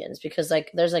lesbians because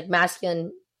like there's like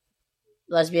masculine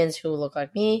lesbians who look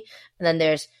like me, and then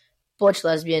there's butch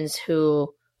lesbians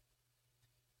who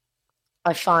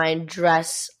I find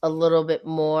dress a little bit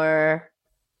more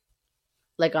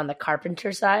like on the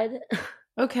carpenter side.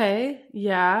 Okay.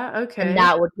 Yeah. Okay. And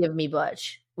that would give me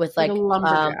butch with like a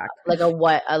lumberjack,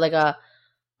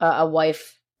 a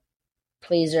wife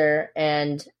pleaser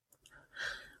and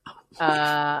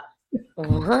I'm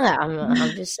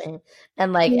just saying,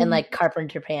 and like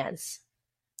carpenter pants,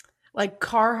 like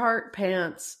Carhartt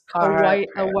pants,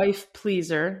 a wife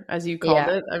pleaser, as you called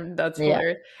it. I mean, that's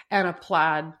hilarious, and a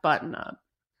plaid button up.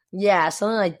 Yeah,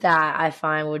 something like that. I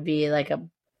find would be like a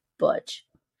butch,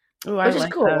 which is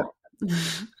cool.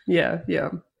 Yeah.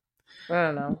 I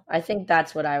don't know. I think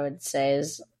that's what I would say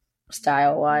is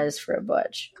style wise for a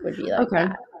butch would be like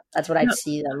that. That's what I'd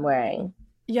see them wearing.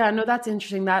 Yeah, no, that's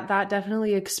interesting. That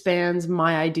definitely expands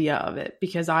my idea of it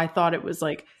because I thought it was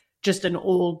like just an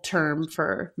old term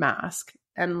for masc.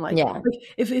 And like,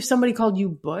 if somebody called you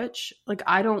butch, like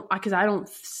I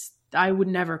would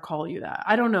never call you that.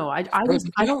 I don't know. I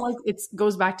don't like, it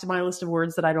goes back to my list of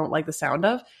words that I don't like the sound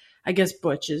of. I guess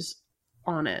butch is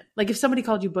on it. Like if somebody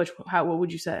called you butch, what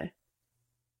would you say?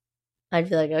 I'd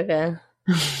be like, okay,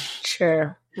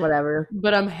 sure. Whatever.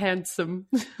 But I'm handsome.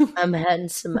 I'm a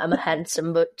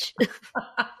handsome butch.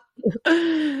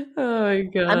 Oh my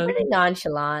God. I'm pretty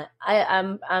nonchalant.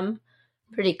 I'm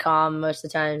pretty calm most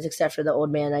of the times, except for the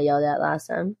old man I yelled at last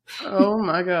time. Oh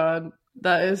my God.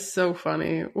 That is so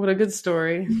funny. What a good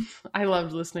story. I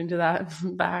loved listening to that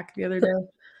back the other day.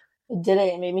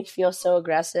 It made me feel so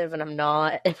aggressive, and I'm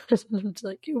not. It's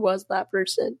like, who was that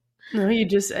person? No, you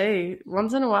just,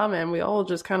 once in a while, man, we all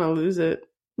just kind of lose it.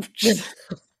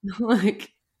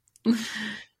 Like,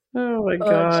 oh my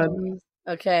God.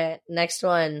 Okay, next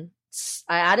one.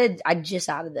 I just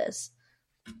added this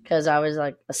because I was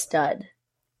like a stud.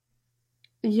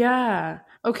 Yeah.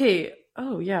 Okay.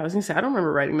 Oh yeah, I was gonna say I don't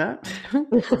remember writing that.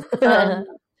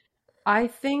 I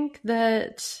think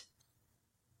that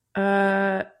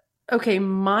okay,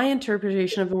 my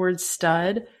interpretation of the word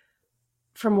stud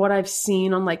from what I've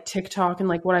seen on like TikTok and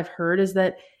like what I've heard is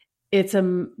that it's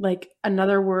like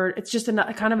another word. It's just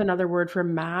kind of another word for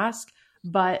masc.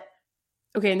 But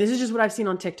okay, and this is just what I've seen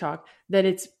on TikTok, that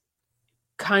it's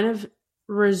kind of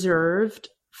reserved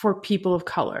for people of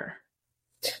color.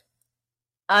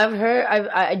 I've heard.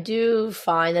 I do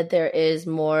find that there is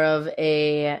more of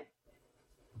a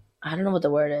I don't know what the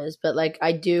word is, but like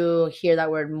I do hear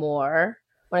that word more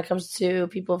when it comes to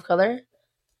people of color.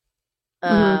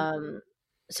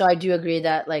 So I do agree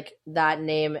that like that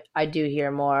name I do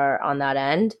hear more on that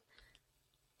end.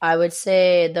 I would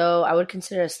say though, I would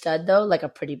consider a stud though like a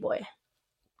pretty boy.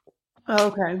 Oh,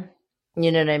 okay.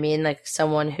 You know what I mean? Like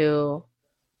someone who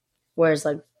wears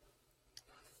like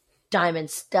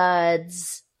diamond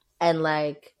studs and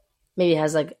like maybe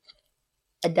has like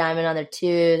a diamond on their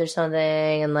tooth or something,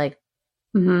 and like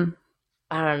I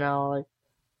don't know, like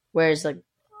wears like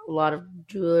a lot of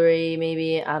jewelry,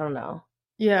 maybe. I don't know.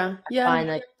 Yeah. I find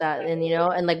like that, and you know,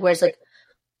 and like wears like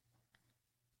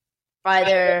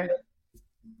either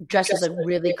dresses like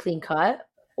really clean cut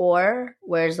or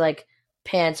wears like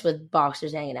pants with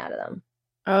boxers hanging out of them.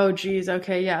 Oh, geez.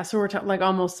 Okay. Yeah. So we're like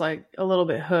almost like a little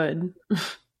bit hood.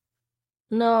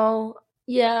 No.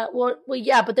 Yeah. Well,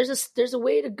 yeah, but there's a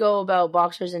way to go about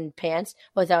boxers and pants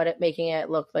without it making it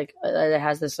look like it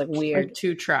has this like weird, like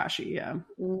too trashy. Yeah.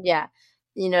 Yeah.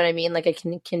 You know what I mean? Like it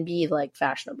can be like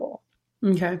fashionable.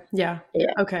 Okay. Yeah.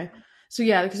 Yeah. Okay. So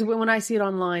yeah, because when I see it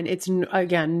online, it's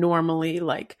again normally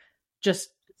like just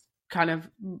kind of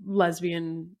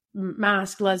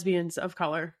masked lesbians of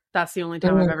color. That's the only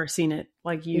time I've ever seen it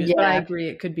like used. Yeah. But I agree,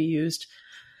 it could be used.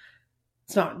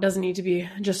 Doesn't need to be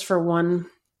just for one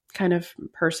kind of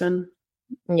person.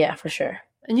 Yeah, for sure.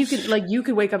 And you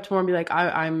could wake up tomorrow and be like,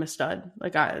 I'm a stud.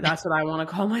 Like that's what I want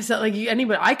to call myself. Like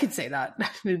anybody, I could say that.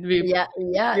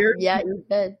 Yeah, you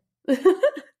could.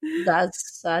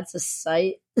 That's a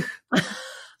sight.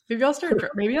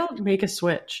 Maybe I'll make a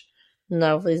switch.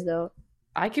 No, please don't.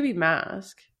 I could be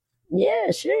masked.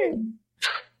 Yeah, sure.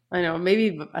 I know,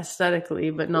 maybe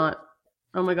aesthetically, but not.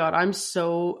 Oh my god,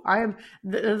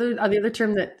 the other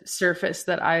term that surfaced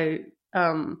that I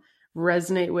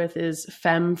resonate with is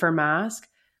femme for mask,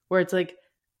 where it's like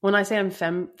when I say I'm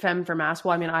femme for mask,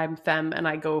 well, I mean I'm femme and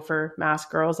I go for mask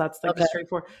girls. That's like the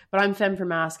straightforward. But I'm femme for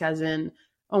mask as in,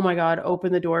 oh my god,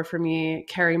 open the door for me,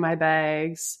 carry my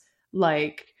bags,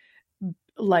 like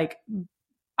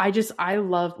I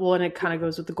love. Well, and it kind of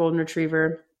goes with the golden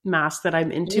retriever mask that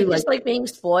I'm into. You're just like being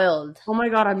spoiled. Oh my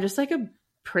god, I'm just like a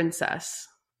princess.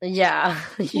 Yeah,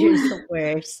 you're the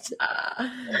worst.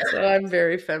 So I'm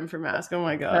very femme for mask. Oh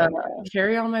my god,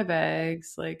 carry all my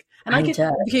bags, like, and I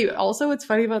can. Okay, also, what's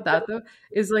funny about that though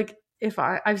is like if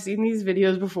I've seen these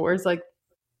videos before, it's like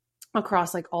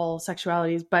across like all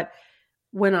sexualities, but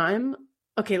when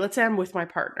let's say I'm with my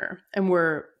partner and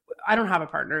I don't have a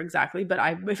partner exactly, but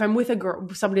if I'm with a girl,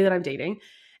 somebody that I'm dating,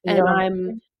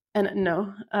 and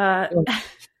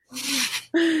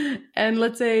and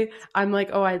let's say I'm like,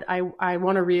 oh, I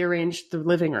want to rearrange the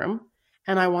living room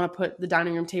and I want to put the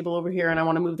dining room table over here and I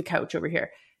want to move the couch over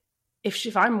here.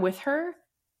 If I'm with her,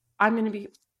 I'm going to be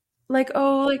like,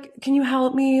 oh, like, can you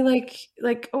help me?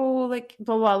 Like, oh, like,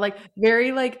 blah, blah, like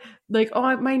very like, oh,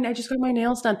 I just got my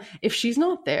nails done. If she's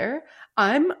not there,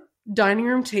 I'm dining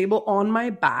room table on my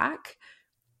back,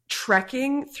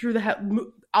 trekking through the house.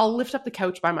 I'll lift up the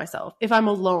couch by myself if I'm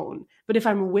alone. But if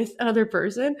I'm with another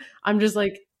person, I'm just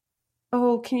like,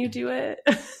 oh, can you do it?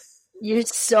 You're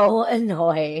so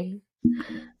annoying.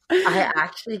 I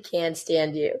actually can't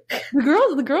stand you.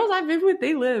 The girls I've been with,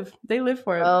 they live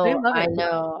for it. Oh, they love it.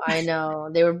 I know.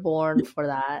 They were born for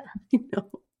that.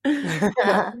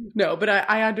 No, but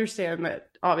I understand that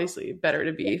obviously better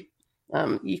to be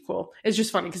equal. It's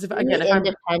just funny because if I'm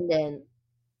independent.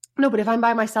 No, but if I'm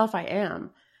by myself,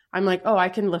 I'm like, oh, I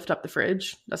can lift up the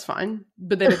fridge. That's fine.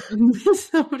 But then if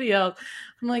somebody else,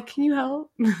 I'm like, can you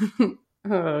help?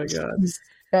 Oh god.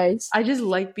 Nice. I just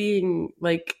like being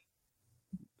like,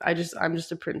 I'm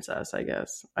just a princess, I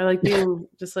guess. I like being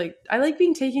I like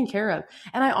being taken care of.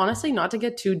 And I honestly, not to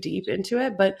get too deep into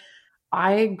it, but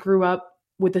I grew up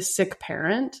with a sick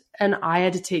parent and I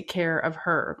had to take care of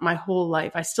her my whole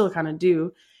life. I still kind of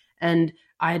do. And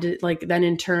I had to then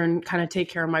in turn kind of take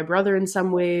care of my brother in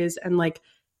some ways and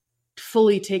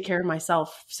fully take care of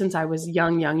myself since I was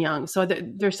young. So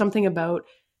there's something about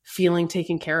feeling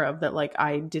taken care of that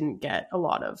I didn't get a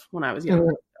lot of when I was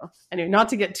young. So, anyway, not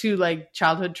to get too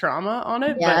childhood trauma on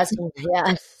it. Yes.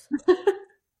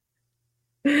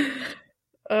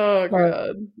 Oh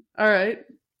god. All right.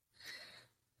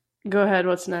 Go ahead.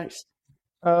 What's next?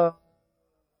 We're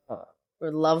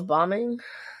love bombing.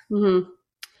 Mm-hmm.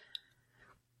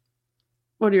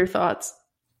 What are your thoughts?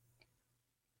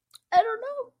 I don't know.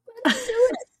 Let's do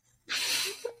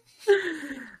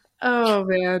it. Oh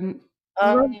man.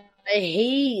 I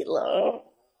hate love.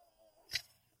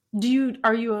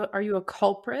 Are you a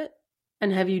culprit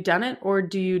and have you done it, or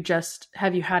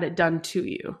have you had it done to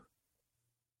you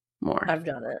more? I've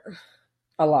done it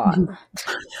a lot.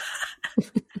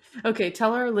 Okay,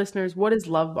 tell our listeners, what is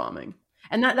love bombing?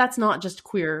 And that's not just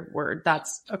queer word.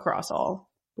 That's across all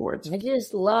boards. I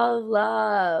just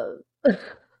love.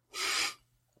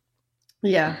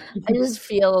 Yeah. I just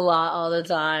feel a lot all the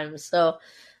time. So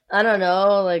I don't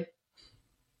know, like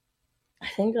I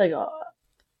think like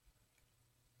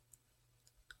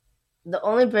the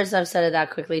only person I've said it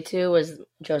that quickly to was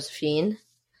Josephine,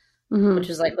 which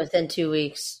was like within 2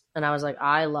 weeks, and I was like,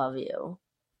 I love you.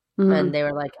 And they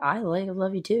were like, I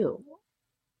love you too.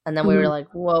 And then we were like,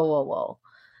 whoa.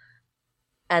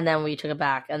 And then we took it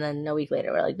back, and then a week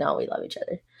later we're like, no, we love each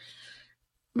other.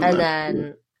 And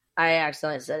then I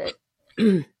accidentally said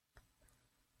it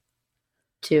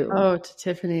to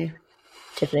Tiffany.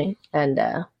 And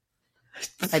I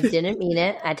didn't mean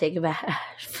it. I take it back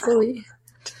fully.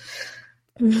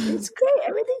 It's great.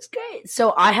 Everything's great. So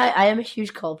I am a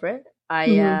huge culprit.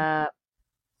 I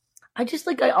just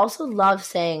like, I also love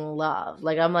saying love.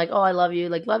 Like, I'm like, oh, I love you.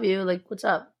 Like, what's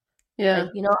up? Yeah.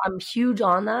 Like, I'm huge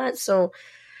on that. So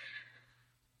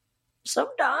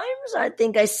sometimes I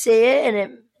think I say it and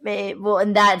it may, well,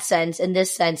 in this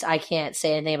sense, I can't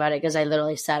say anything about it because I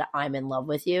literally said I'm in love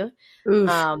with you. Oof.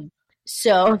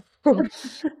 So,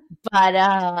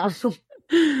 but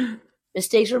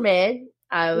mistakes were made.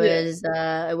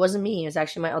 It wasn't me. It was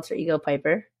actually my alter ego,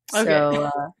 Piper. Okay.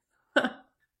 So,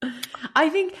 I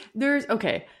think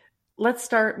let's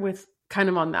start with kind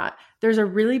of on that. There's a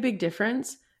really big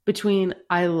difference between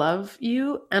I love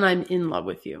you and I'm in love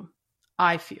with you.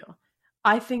 I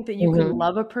think that you can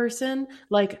love a person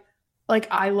like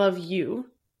I love you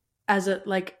as a,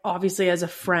 like, obviously as a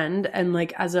friend and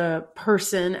like as a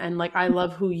person, and like I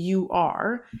love who you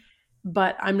are,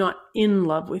 but I'm not in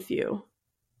love with you.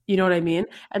 You know what I mean?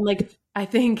 And like, I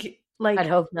think like, I'd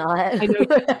hope not. I know,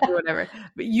 whatever,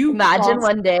 but you imagine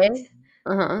one day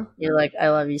Uh-huh. you're like, I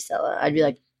love you, Stella. I'd be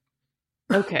like,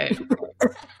 okay.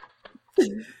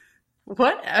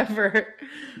 Whatever.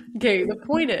 Okay, the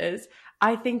point is,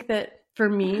 I think that for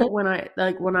me, when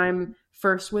I'm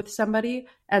first with somebody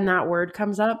and that word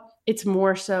comes up, it's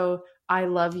more so I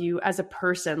love you as a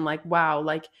person. Like, wow,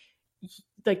 like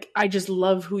I just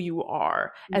love who you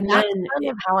are. And that's then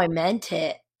kind of how I meant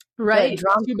it. Right.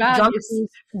 Too bad.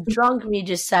 Drunk me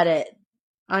just said it.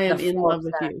 I am in love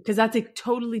with you, because that's a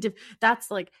totally different.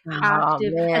 That's like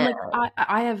active, man.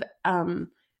 and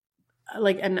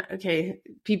like I have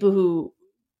people who,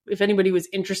 if anybody was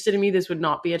interested in me, this would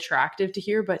not be attractive to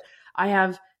hear, but I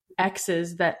have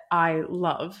exes that I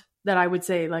love, that I would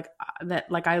say like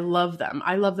that, like I love them.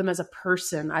 I love them as a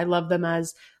person. I love them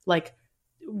as like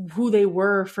who they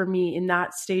were for me in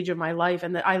that stage of my life,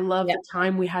 and that I love the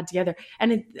time we had together.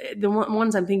 And the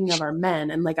ones I'm thinking of are men,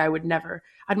 and like I would never,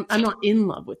 I'm not in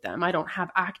love with them. I don't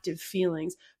have active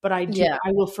feelings, but I do.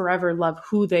 I will forever love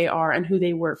who they are and who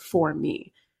they were for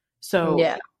me.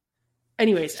 So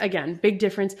anyways, again, big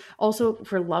difference. Also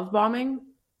for love bombing,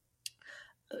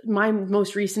 my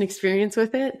most recent experience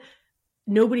with it,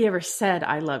 nobody ever said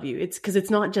I love you. It's because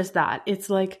it's not just that. It's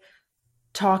like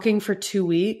talking for 2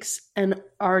 weeks and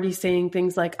already saying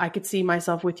things like, I could see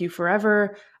myself with you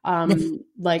forever.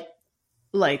 like,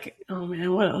 oh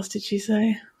man, what else did she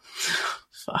say?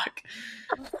 Fuck.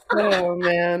 Oh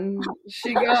man,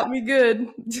 she got me good.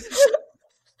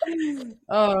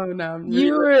 Oh no,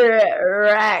 you were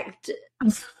wrecked.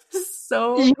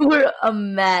 So you were a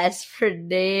mess for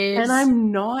days. And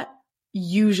I'm not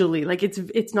usually, like,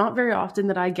 it's not very often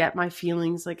that I get my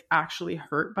feelings like actually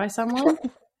hurt by someone.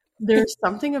 There's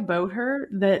something about her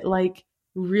that like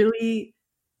really,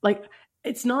 like,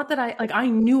 it's not that I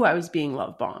knew I was being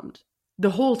love bombed the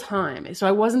whole time. So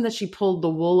I wasn't that she pulled the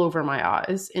wool over my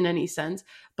eyes in any sense,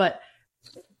 but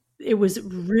it was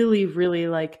really, really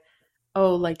like,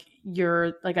 oh, like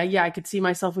you're like, I could see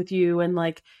myself with you, and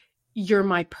like, you're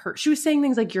my she was saying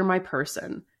things like, you're my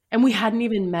person. And we hadn't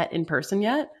even met in person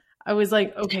yet. I was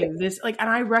like, okay, this, like, and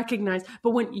I recognize,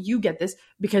 but when you get this,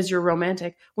 because you're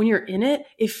romantic, when you're in it,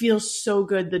 it feels so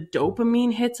good. The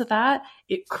dopamine hits of that,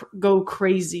 it go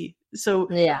crazy. So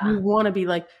you want to be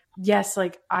like, yes,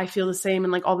 like I feel the same,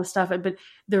 and like all this stuff. But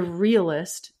the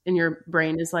realist in your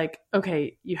brain is like,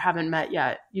 okay, you haven't met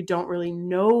yet. You don't really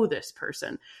know this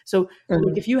person. So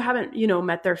like, if you haven't,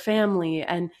 met their family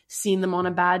and seen them on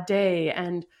a bad day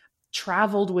and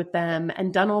traveled with them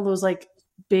and done all those like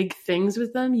big things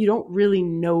with them, you don't really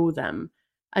know them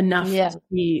enough to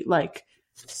be like,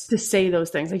 to say those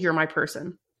things like, you're my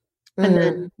person. And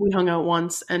then we hung out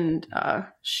once, and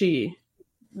she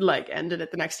like ended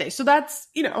it the next day. So that's,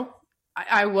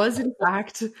 I was in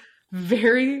fact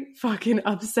very fucking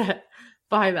upset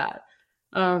by that.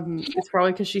 It's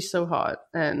probably because she's so hot,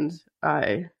 and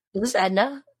Is this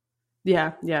Edna?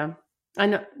 Yeah. I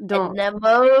know. Don't. Edna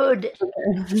mode.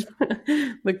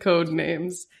 The code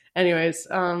names. Anyways,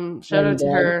 shout out to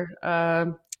her.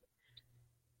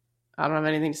 I don't have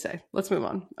anything to say. Let's move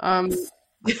on.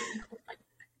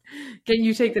 Can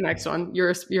you take the next one?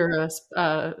 You're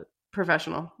a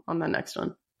professional on the next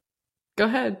one. Go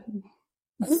ahead.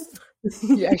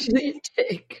 You actually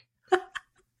take.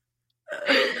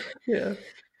 Yeah.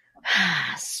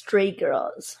 Straight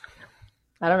girls.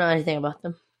 I don't know anything about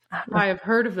them. I have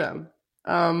heard of them.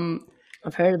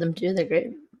 I've heard of them too. They're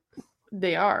great.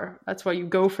 They are. That's why you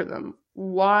go for them.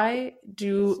 Why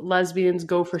do lesbians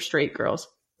go for straight girls?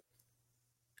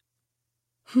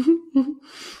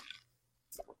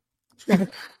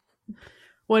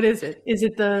 What is it? Is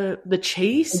it the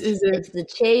chase? It's the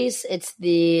chase?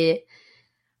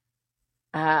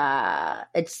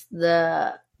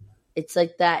 It's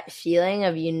like that feeling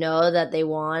of that they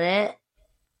want it,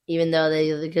 even though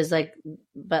they're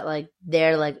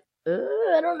like,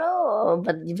 I don't know,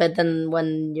 but then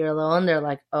when you're alone, they're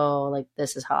like, oh, like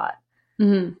this is hot.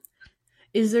 Mm-hmm.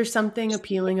 Is there something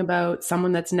appealing about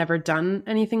someone that's never done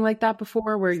anything like that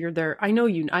before, where you're there? I know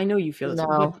you feel this.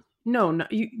 No,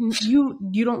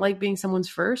 you don't like being someone's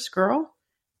first girl?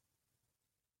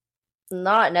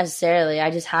 Not necessarily. I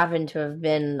just happen to have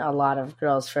been a lot of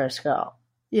girls' first girl.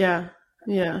 Yeah.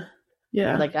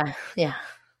 Like, yeah.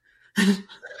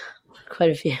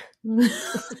 Quite a few.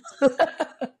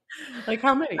 Like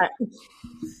how many?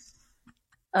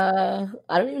 I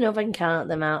don't even know if I can count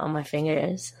them out on my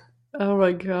fingers. Oh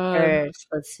my god. First,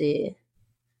 let's see.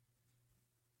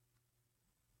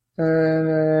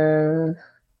 More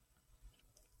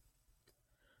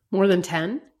than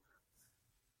 10?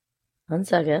 1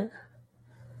 second.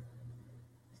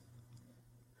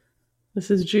 This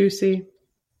is juicy.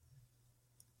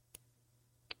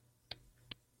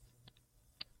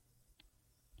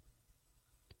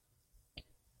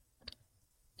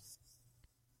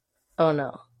 Oh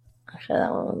no. Actually,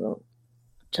 that one was I'm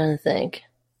trying to think.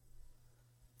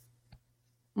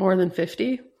 More than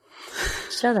 50?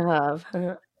 Shut up.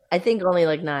 I think only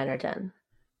like 9 or 10.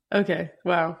 Okay.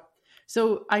 Wow.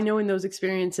 So I know in those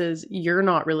experiences, you're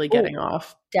not really getting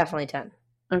off. Definitely 10.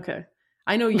 Okay.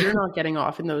 I know you're not getting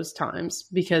off in those times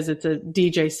because it's a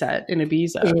DJ set in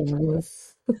Ibiza,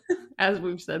 as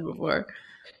we've said before.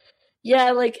 Yeah,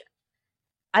 like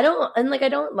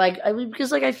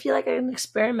because like I feel like I can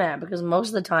experiment because most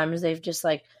of the times they've just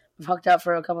like hooked up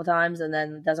for a couple times and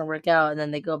then it doesn't work out and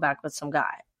then they go back with some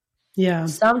guy. Yeah.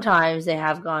 Sometimes they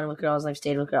have gone with girls and I've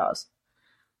stayed with girls.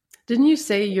 Didn't you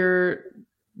say you're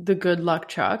the good luck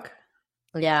Chuck?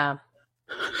 Yeah.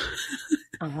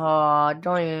 Oh,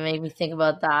 don't even make me think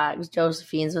about that. Because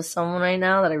Josephine's with someone right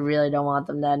now that I really don't want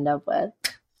them to end up with.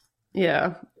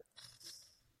 Yeah.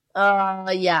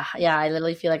 Yeah. I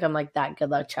literally feel like I'm like that Good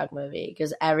Luck Chuck movie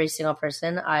because every single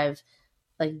person I've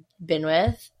like been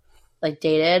with, like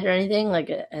dated or anything, like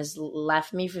has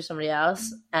left me for somebody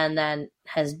else and then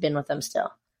has been with them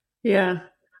still. Yeah.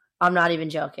 I'm not even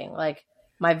joking. Like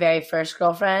my very first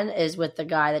girlfriend is with the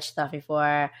guy that she left me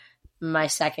for. My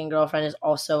second girlfriend is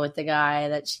also with the guy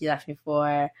that she left me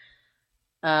for.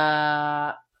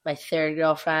 My third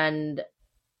girlfriend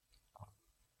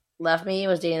left me,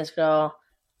 was dating this girl.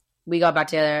 We got back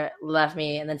together, left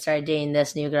me, and then started dating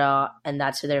this new girl, and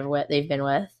that's who they've been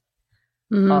with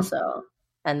also.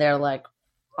 And they're like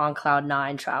on cloud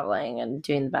 9 traveling and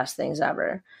doing the best things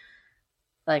ever.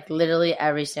 Like literally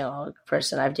every single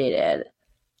person I've dated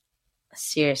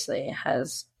seriously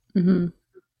has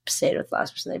stayed with the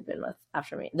last person they've been with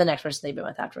after me. The next person they've been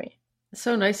with after me. It's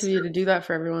so nice of you to do that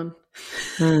for everyone.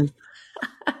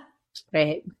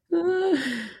 Great.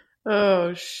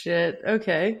 Oh shit.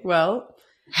 Okay. Well,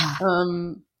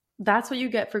 that's what you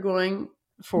get for going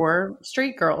for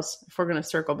straight girls. If we're going to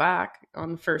circle back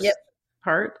on the first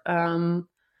part.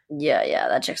 Yeah,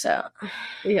 that checks out.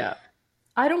 Yeah.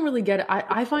 I don't really get it.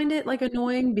 I find it like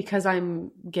annoying because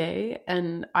I'm gay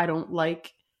and I don't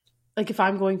like if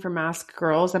I'm going for masked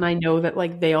girls and I know that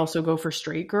like they also go for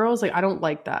straight girls, like I don't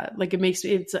like that. Like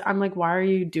I'm like, why are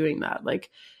you doing that? Like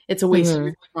it's a waste of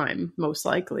your time, most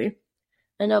likely.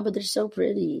 I know, but they're so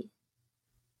pretty.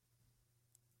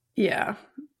 Yeah,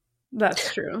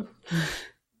 that's true.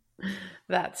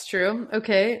 That's true.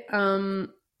 Okay.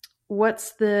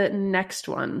 What's the next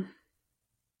one?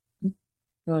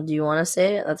 Well, do you want to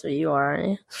say it? That's what you are,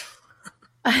 aren't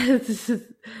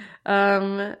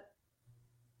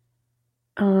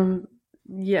you?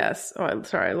 Yes. Oh, I'm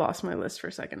sorry. I lost my list for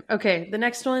a second. Okay. The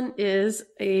next one is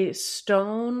a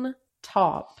stone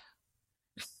top.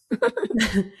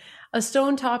 A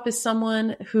stone top is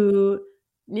someone who,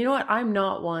 you know what? I'm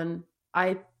not one.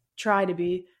 I try to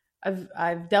be,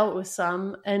 I've dealt with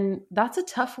some, and that's a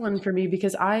tough one for me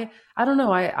because I don't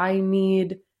know. I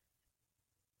need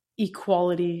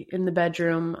equality in the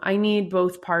bedroom. I need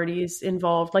both parties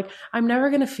involved. Like, I'm never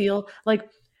going to feel like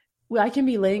I can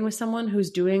be laying with someone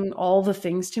who's doing all the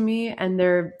things to me and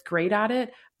they're great at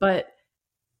it, but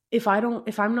if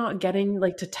I'm not getting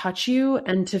like to touch you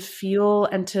and to feel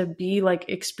and to be like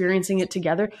experiencing it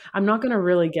together, I'm not going to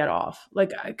really get off.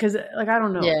 Like, cause like, I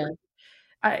don't know. Yeah.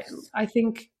 I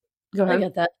think, go ahead. I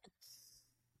get that.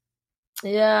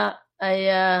 Yeah.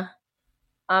 I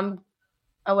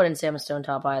wouldn't say I'm a stone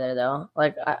top either though.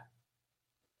 Like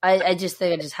I just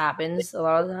think it just happens a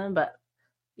lot of the time, but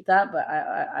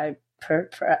I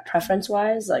preference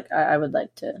wise, like I would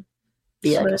like to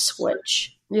be like a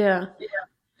switch. Yeah.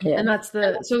 And that's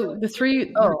the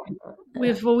three. We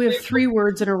have 3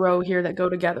 words in a row here that go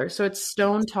together. So it's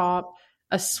stone top,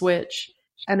 a switch,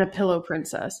 and a pillow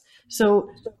princess. So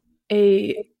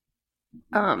a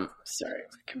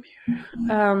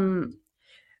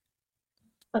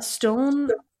a stone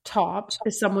top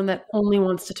is someone that only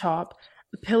wants to top.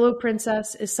 A pillow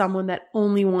princess is someone that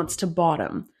only wants to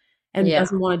bottom and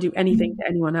doesn't want to do anything to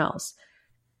anyone else.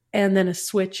 And then a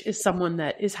switch is someone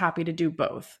that is happy to do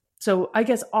both. So I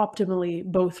guess optimally,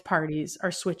 both parties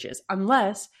are switches.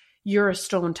 Unless you're a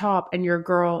stone top and your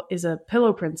girl is a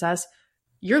pillow princess,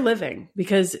 you're living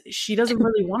because she doesn't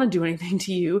really want to do anything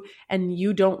to you and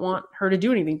you don't want her to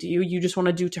do anything to you. You just want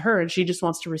to do to her and she just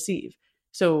wants to receive.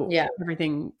 So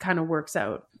everything kind of works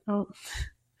out. Oh.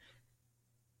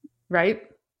 Right?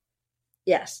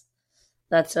 Yes.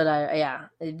 That's what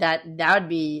that would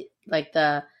be like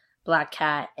the black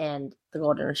cat and the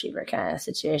golden retriever kind of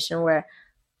situation where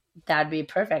that'd be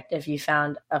perfect if you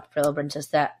found a pillow princess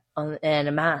and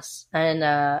a mask and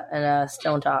a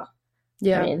stone top.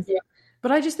 Yeah. I mean,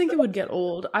 but I just think it would get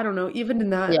old. I don't know. Even in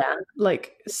that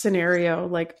like scenario,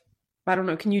 like, I don't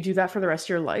know. Can you do that for the rest of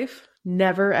your life?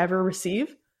 Never, ever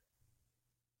receive?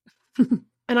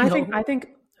 And I think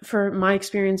for my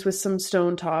experience with some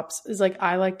stone tops is like,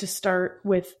 I like to start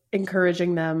with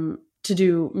encouraging them to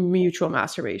do mutual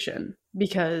masturbation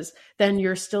because then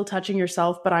you're still touching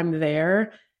yourself, but I'm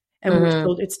there and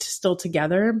it's still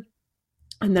together.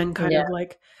 And then kind of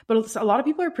like, but a lot of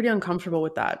people are pretty uncomfortable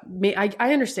with that.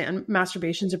 I understand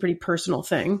masturbation is a pretty personal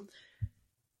thing.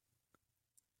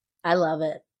 I love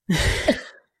it.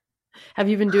 Have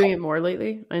you been doing it more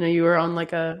lately? I know you were on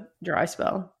like a dry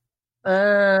spell.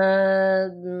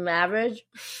 Average.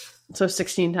 So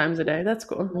 16 times a day. That's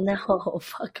cool. No,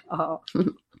 fuck off.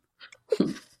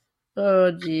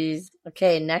 Oh, geez.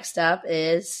 Okay, next up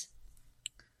is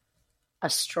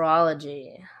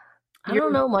astrology. I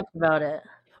don't know much about it.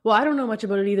 Well, I don't know much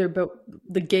about it either, but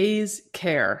the gays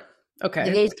care. Okay.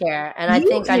 The gays care, and I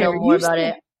think I know more about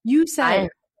it. You said,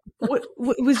 it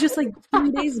was just like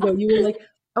 3 days ago, you were like,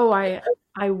 oh, I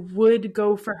would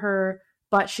go for her,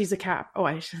 but she's a Cap. Oh,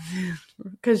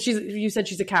 because you said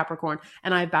she's a Capricorn,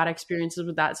 and I have bad experiences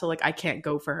with that, so like I can't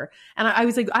go for her. And I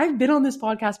was like, I've been on this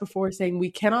podcast before saying we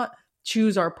cannot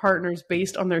choose our partners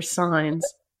based on their signs.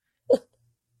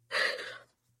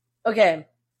 Okay.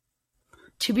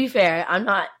 To be fair,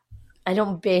 I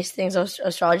don't base things on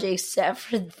astrology except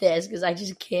for this because I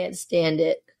just can't stand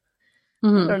it. I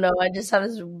don't know. I just have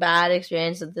this bad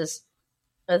experience with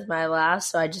my last.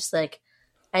 So I just like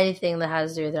anything that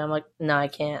has to do with it. I'm like, no, I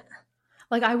can't.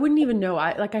 Like, I wouldn't even know.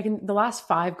 The last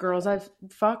 5 girls I've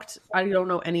fucked, I don't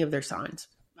know any of their signs.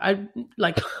 I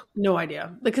like no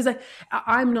idea because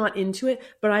I'm not into it,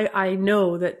 but I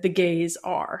know that the gays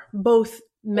are both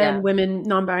men, women,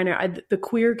 non-binary. The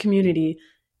queer community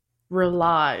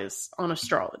relies on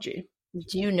astrology.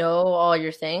 Do you know all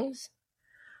your things?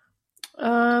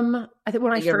 I think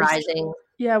when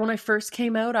I first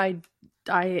came out, I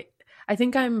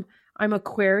think I'm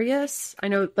Aquarius. I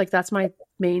know like that's my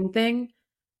main thing,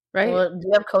 right? Well, do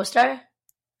you have CoStar?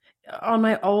 On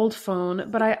my old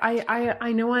phone, but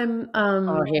I know I'm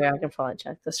oh, here I can probably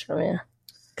check this from you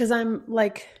because I'm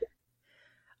like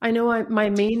I know my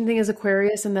main thing is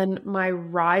Aquarius, and then my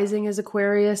rising is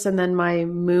Aquarius, and then my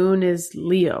moon is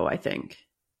Leo, I think.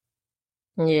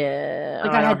 Yeah,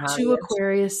 like I had 2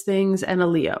 Aquarius things and a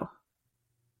Leo.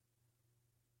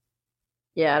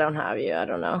 Yeah, I don't have you. I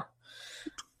don't know.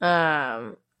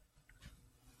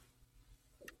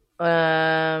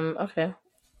 Okay.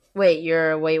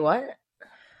 Wait, what?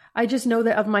 I just know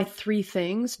that of my 3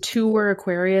 things, 2 were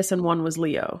Aquarius and 1 was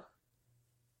Leo.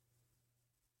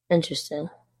 Interesting,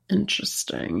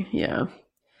 yeah.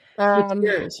 What's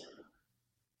yours?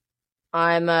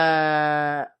 I'm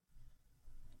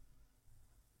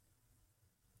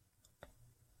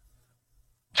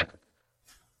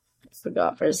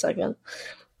forgot for a second.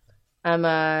 I'm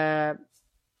a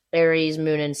Aries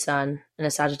moon and sun and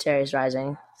a Sagittarius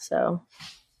rising. So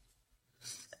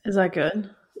is that good?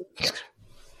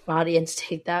 Audience,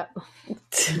 take that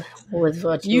with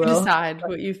what you will. decide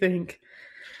what you think.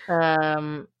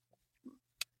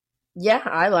 Yeah,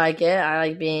 I like it. I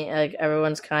like being like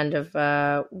everyone's kind of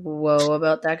whoa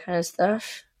about that kind of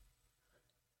stuff.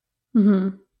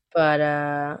 Mm-hmm.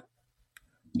 But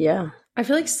yeah. I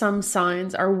feel like some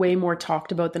signs are way more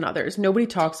talked about than others. Nobody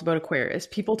talks about Aquarius.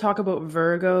 People talk about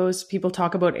Virgos. People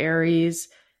talk about Aries.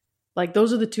 Like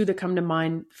those are the two that come to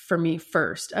mind for me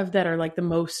first, of that are like the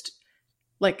most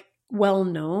like well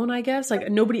known, I guess. Like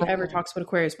nobody ever talks about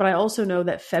Aquarius, but I also know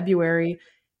that February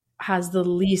is the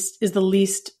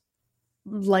least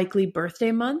likely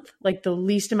birthday month. Like the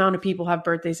least amount of people have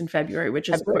birthdays in February, which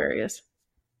is Aquarius.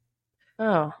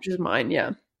 Oh, which is mine.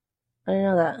 Yeah, I didn't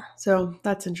know that. So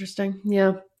that's interesting.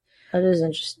 Yeah, that is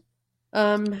interesting.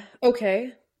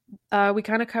 Okay. We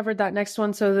kind of covered that next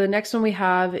one. So the next one we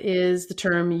have is the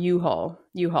term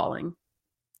U-hauling.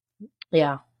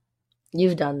 Yeah.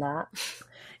 You've done that.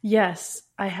 Yes,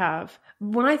 I have.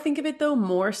 When I think of it though,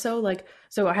 more so like,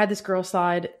 so I had this girl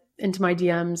slide into my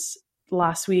DMs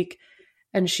last week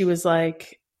and she was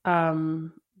like, blah,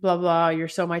 blah, you're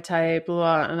so my type,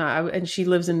 blah, blah. And she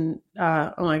lives in,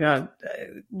 oh my God,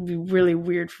 it'd be really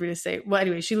weird for me to say. Well,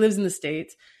 anyway, she lives in the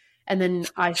States. And then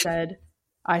I said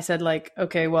like,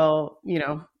 okay, well, you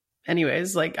know,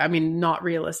 anyways, like, I mean, not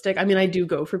realistic. I mean, I do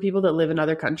go for people that live in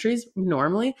other countries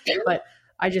normally, but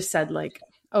I just said like,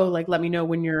 oh, like, let me know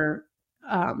when you're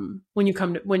in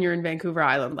Vancouver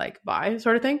Island, like bye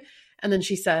sort of thing. And then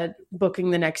she said,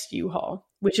 booking the next U-Haul,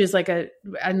 which is like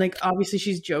and like, obviously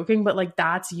she's joking, but like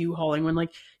that's U-Hauling when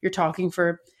like you're talking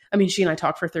for, I mean, she and I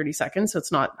talked for 30 seconds. So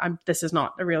it's not, this is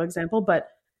not a real example, but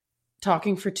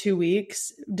talking for 2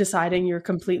 weeks, deciding you're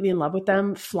completely in love with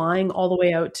them, flying all the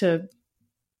way out to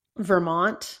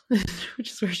Vermont,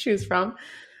 which is where she was from,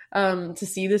 to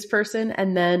see this person.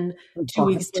 And then 2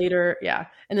 weeks later,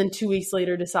 and then 2 weeks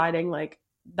later deciding like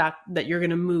that you're going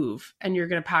to move and you're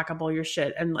going to pack up all your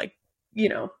shit and like, you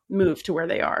know, move to where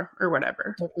they are or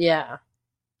whatever. Yeah.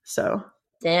 So.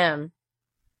 Damn.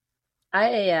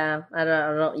 I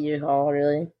don't U-Haul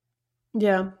really.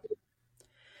 Yeah.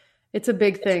 It's a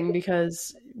big thing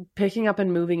because picking up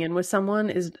and moving in with someone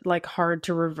is like hard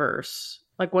to reverse.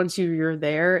 Like once you're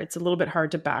there, it's a little bit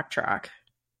hard to backtrack.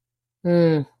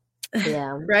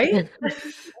 Yeah. Right?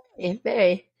 Yeah,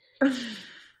 very.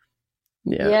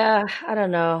 Yeah. I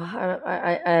don't know.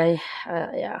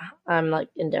 I'm like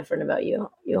indifferent about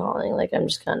U-Hauling. Like I'm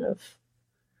just kind of.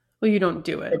 Well, you don't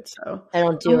do it, so I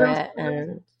don't do it,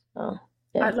 and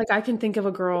yeah. I can think of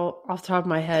a girl off the top of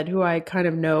my head who I kind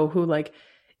of know who like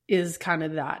is kind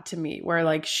of that to me, where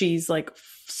like she's like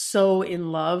so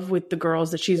in love with the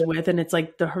girls that she's with, and it's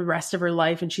like the rest of her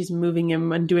life, and she's moving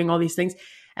in and doing all these things.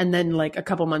 And then like a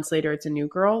couple months later, it's a new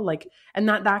girl. Like, and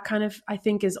that kind of, I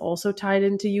think is also tied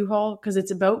into U-Haul because it's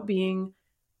about being,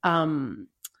 not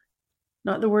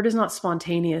the word is not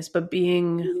spontaneous, but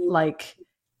being like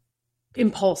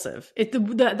impulsive.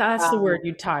 That's the word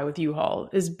you tie with U-Haul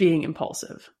is being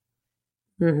impulsive.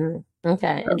 Mm-hmm.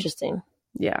 Okay. Interesting.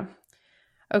 Yeah.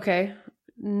 Okay.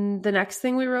 The next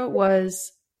thing we wrote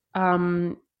was,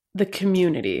 the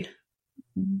community.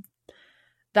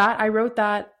 That I wrote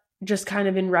that just kind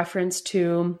of in reference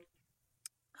to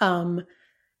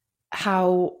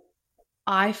how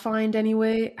I find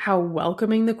anyway, how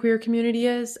welcoming the queer community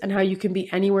is and how you can be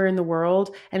anywhere in the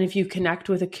world. And if you connect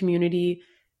with a community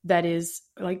that is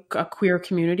like a queer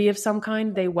community of some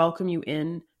kind, they welcome you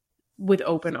in with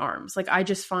open arms. Like I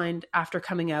just find after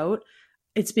coming out,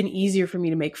 it's been easier for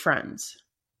me to make friends.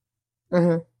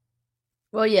 Mm-hmm.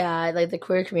 Well, yeah, like the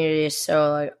queer community is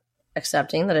so like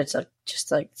accepting that it's like, just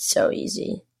like so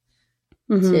easy.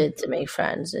 To make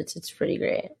friends. It's pretty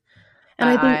great. And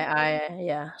I think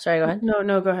yeah. Sorry, go ahead.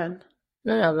 No, go ahead.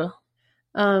 No,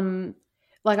 go.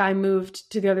 Like I moved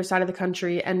to the other side of the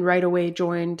country and right away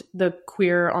joined the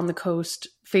Queer on the Coast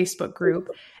Facebook group.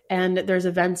 And there's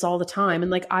events all the time.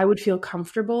 And like I would feel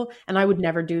comfortable, and I would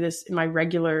never do this in my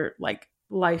regular like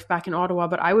life back in Ottawa,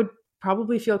 but I would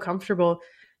probably feel comfortable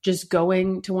just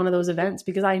going to one of those events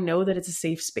because I know that it's a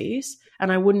safe space.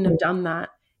 And I wouldn't have done that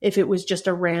if it was just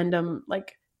a random,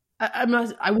 like,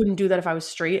 I wouldn't do that if I was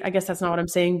straight. I guess that's not what I'm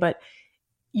saying, but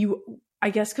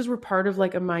I guess because we're part of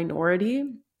like a minority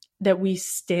that we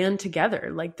stand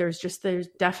together. Like there's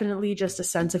definitely just a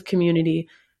sense of community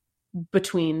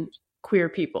between queer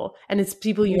people, and it's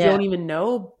people you don't even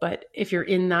know. But if you're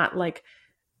in that like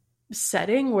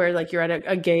setting where like you're at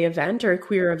a gay event or a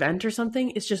queer event or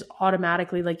something, it's just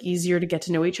automatically like easier to get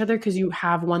to know each other because you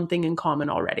have one thing in common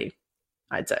already.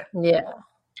 I'd say. Yeah.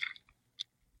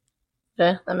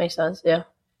 Yeah, that makes sense. Yeah.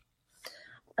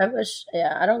 I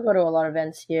don't go to a lot of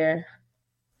events here,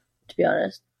 to be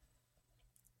honest.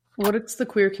 What's the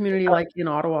queer community like in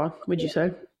Ottawa, would you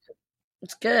say?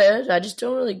 It's good. I just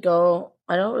don't really go.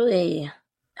 I don't really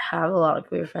have a lot of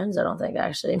queer friends, I don't think,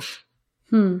 actually.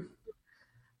 I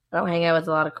don't hang out with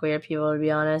a lot of queer people, to be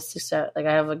honest, except like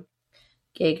I have a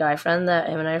gay guy friend that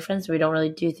him and I are friends, so we don't really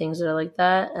do things that are like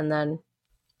that. And then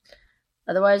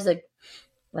otherwise, like,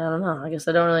 I don't know. I guess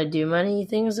I don't really do many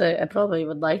things. I probably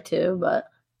would like to, but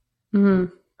I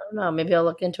don't know. Maybe I'll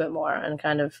look into it more and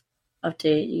kind of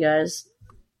update you guys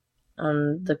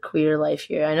on the queer life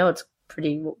here. I know it's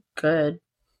pretty good.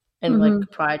 And like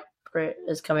Pride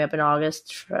is coming up in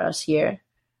August for us here.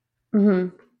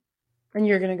 And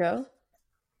you're going to go?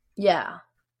 Yeah.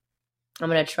 I'm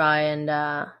going to try and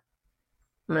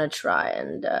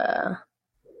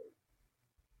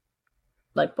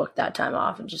like book that time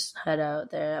off and just head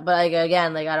out there. But like,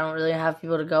 again, like I don't really have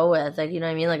people to go with. Like, you know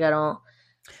what I mean? Like I don't.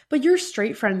 But your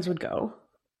straight friends would go.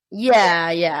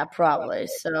 Yeah, probably.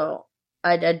 So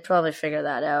I'd probably figure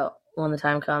that out when the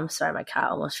time comes. Sorry, my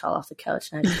cat almost fell off the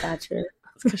couch and I had to catch her.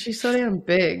 It's because she's so damn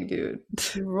big, dude.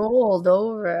 She rolled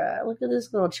over. Look at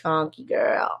this little chunky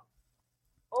girl.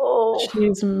 Oh,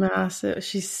 she's massive.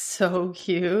 She's so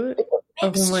cute.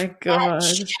 Oh my god.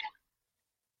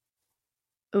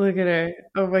 Look at her.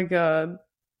 Oh my god.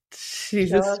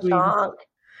 She's a sweet.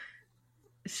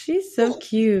 She's so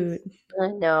cute. I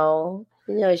know.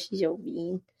 You know she's so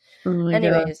mean.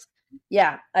 Anyways,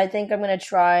 yeah, I think I'm going to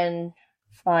try and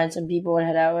find some people to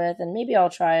head out with, and maybe I'll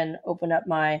try and open up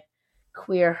my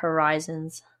queer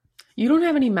horizons. You don't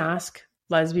have any mask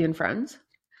lesbian friends?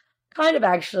 Kind of,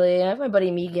 actually. I have my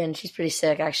buddy Megan. She's pretty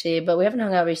sick, actually, but we haven't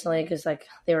hung out recently because like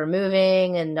they were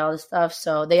moving and all this stuff.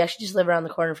 So they actually just live around the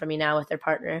corner from me now with their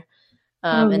partner,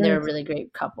 and they're a really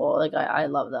great couple. Like I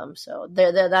love them. So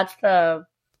that's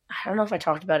I don't know if I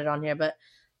talked about it on here, but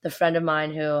the friend of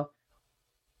mine who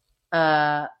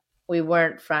we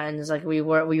weren't friends. Like we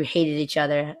hated each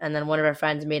other, and then one of our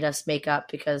friends made us make up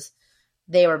because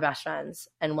they were best friends,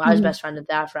 and I was best friend with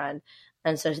that friend.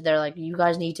 And so they're like, you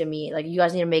guys need to meet. Like, you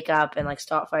guys need to make up and, like,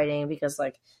 stop fighting because,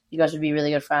 like, you guys would be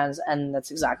really good friends. And that's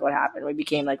exactly what happened. We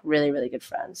became, like, really, really good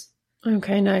friends.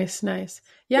 Okay, nice.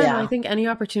 Yeah. No, I think any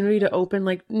opportunity to open,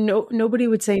 like, nobody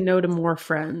would say no to more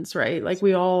friends, right? Like,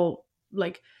 we all,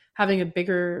 like, having a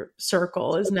bigger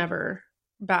circle is never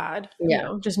bad. You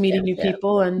know, just meeting new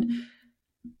people. And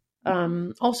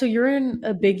also, you're in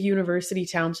a big university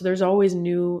town, so there's always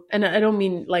new, and I don't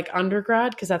mean like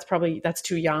undergrad, because that's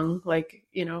too young, like,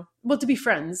 you know, well, to be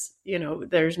friends, you know,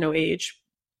 there's no age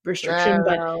restriction,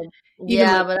 but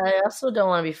but I also don't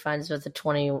want to be friends with a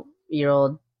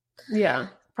 20-year-old. Yeah,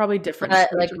 probably different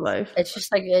like of life. It's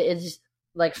just like, it's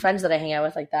like friends that I hang out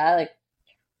with like that, like,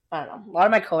 I don't know, a lot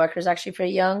of my coworkers are actually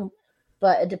pretty young,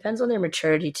 but it depends on their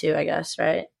maturity too, I guess,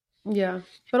 right? Yeah.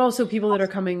 But also people that are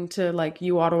coming to like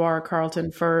U Ottawa or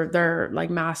Carleton for their like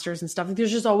masters and stuff. Like,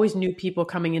 there's just always new people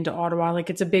coming into Ottawa.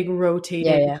 Like, it's a big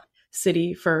rotating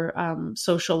city for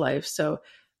social life. So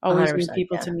always new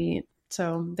people to meet.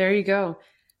 So there you go.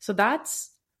 So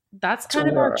that's kind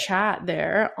of our chat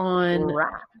there on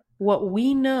what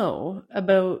we know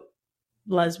about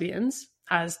lesbians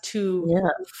as two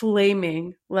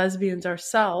flaming lesbians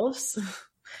ourselves.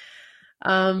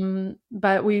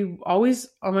 But we always,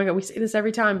 oh my god, we say this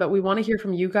every time, but we want to hear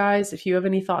from you guys if you have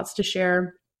any thoughts to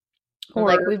share. Or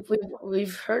like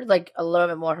we've heard like a little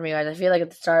bit more from you guys. I feel like at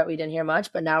the start we didn't hear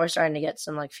much, but now we're starting to get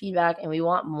some like feedback, and we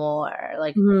want more.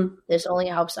 Like this only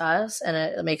helps us, and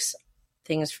it makes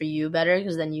things for you better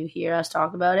because then you hear us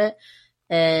talk about it,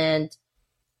 and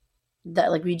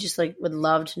that like we just like would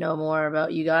love to know more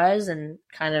about you guys, and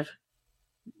kind of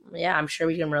I'm sure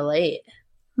we can relate.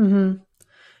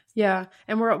 Yeah,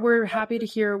 and we're happy to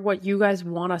hear what you guys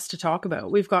want us to talk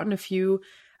about. We've gotten a few,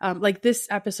 like this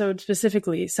episode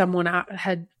specifically, someone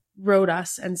had wrote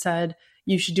us and said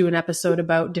you should do an episode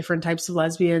about different types of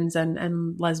lesbians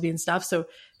and lesbian stuff. So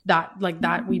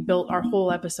that we built our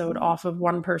whole episode off of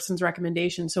one person's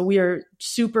recommendation. So we are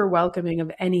super welcoming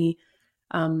of any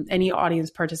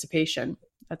audience participation.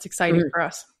 That's exciting for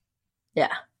us.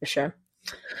 Yeah, for sure.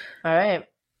 All right.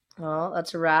 Well,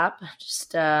 that's a wrap.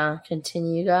 Just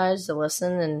continue, guys, to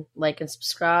listen and like and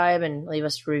subscribe and leave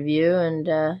us a review. And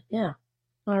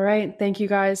All right. Thank you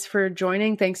guys for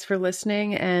joining. Thanks for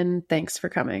listening. And thanks for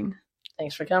coming.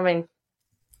 Thanks for coming.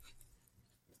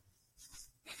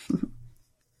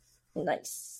 Nice.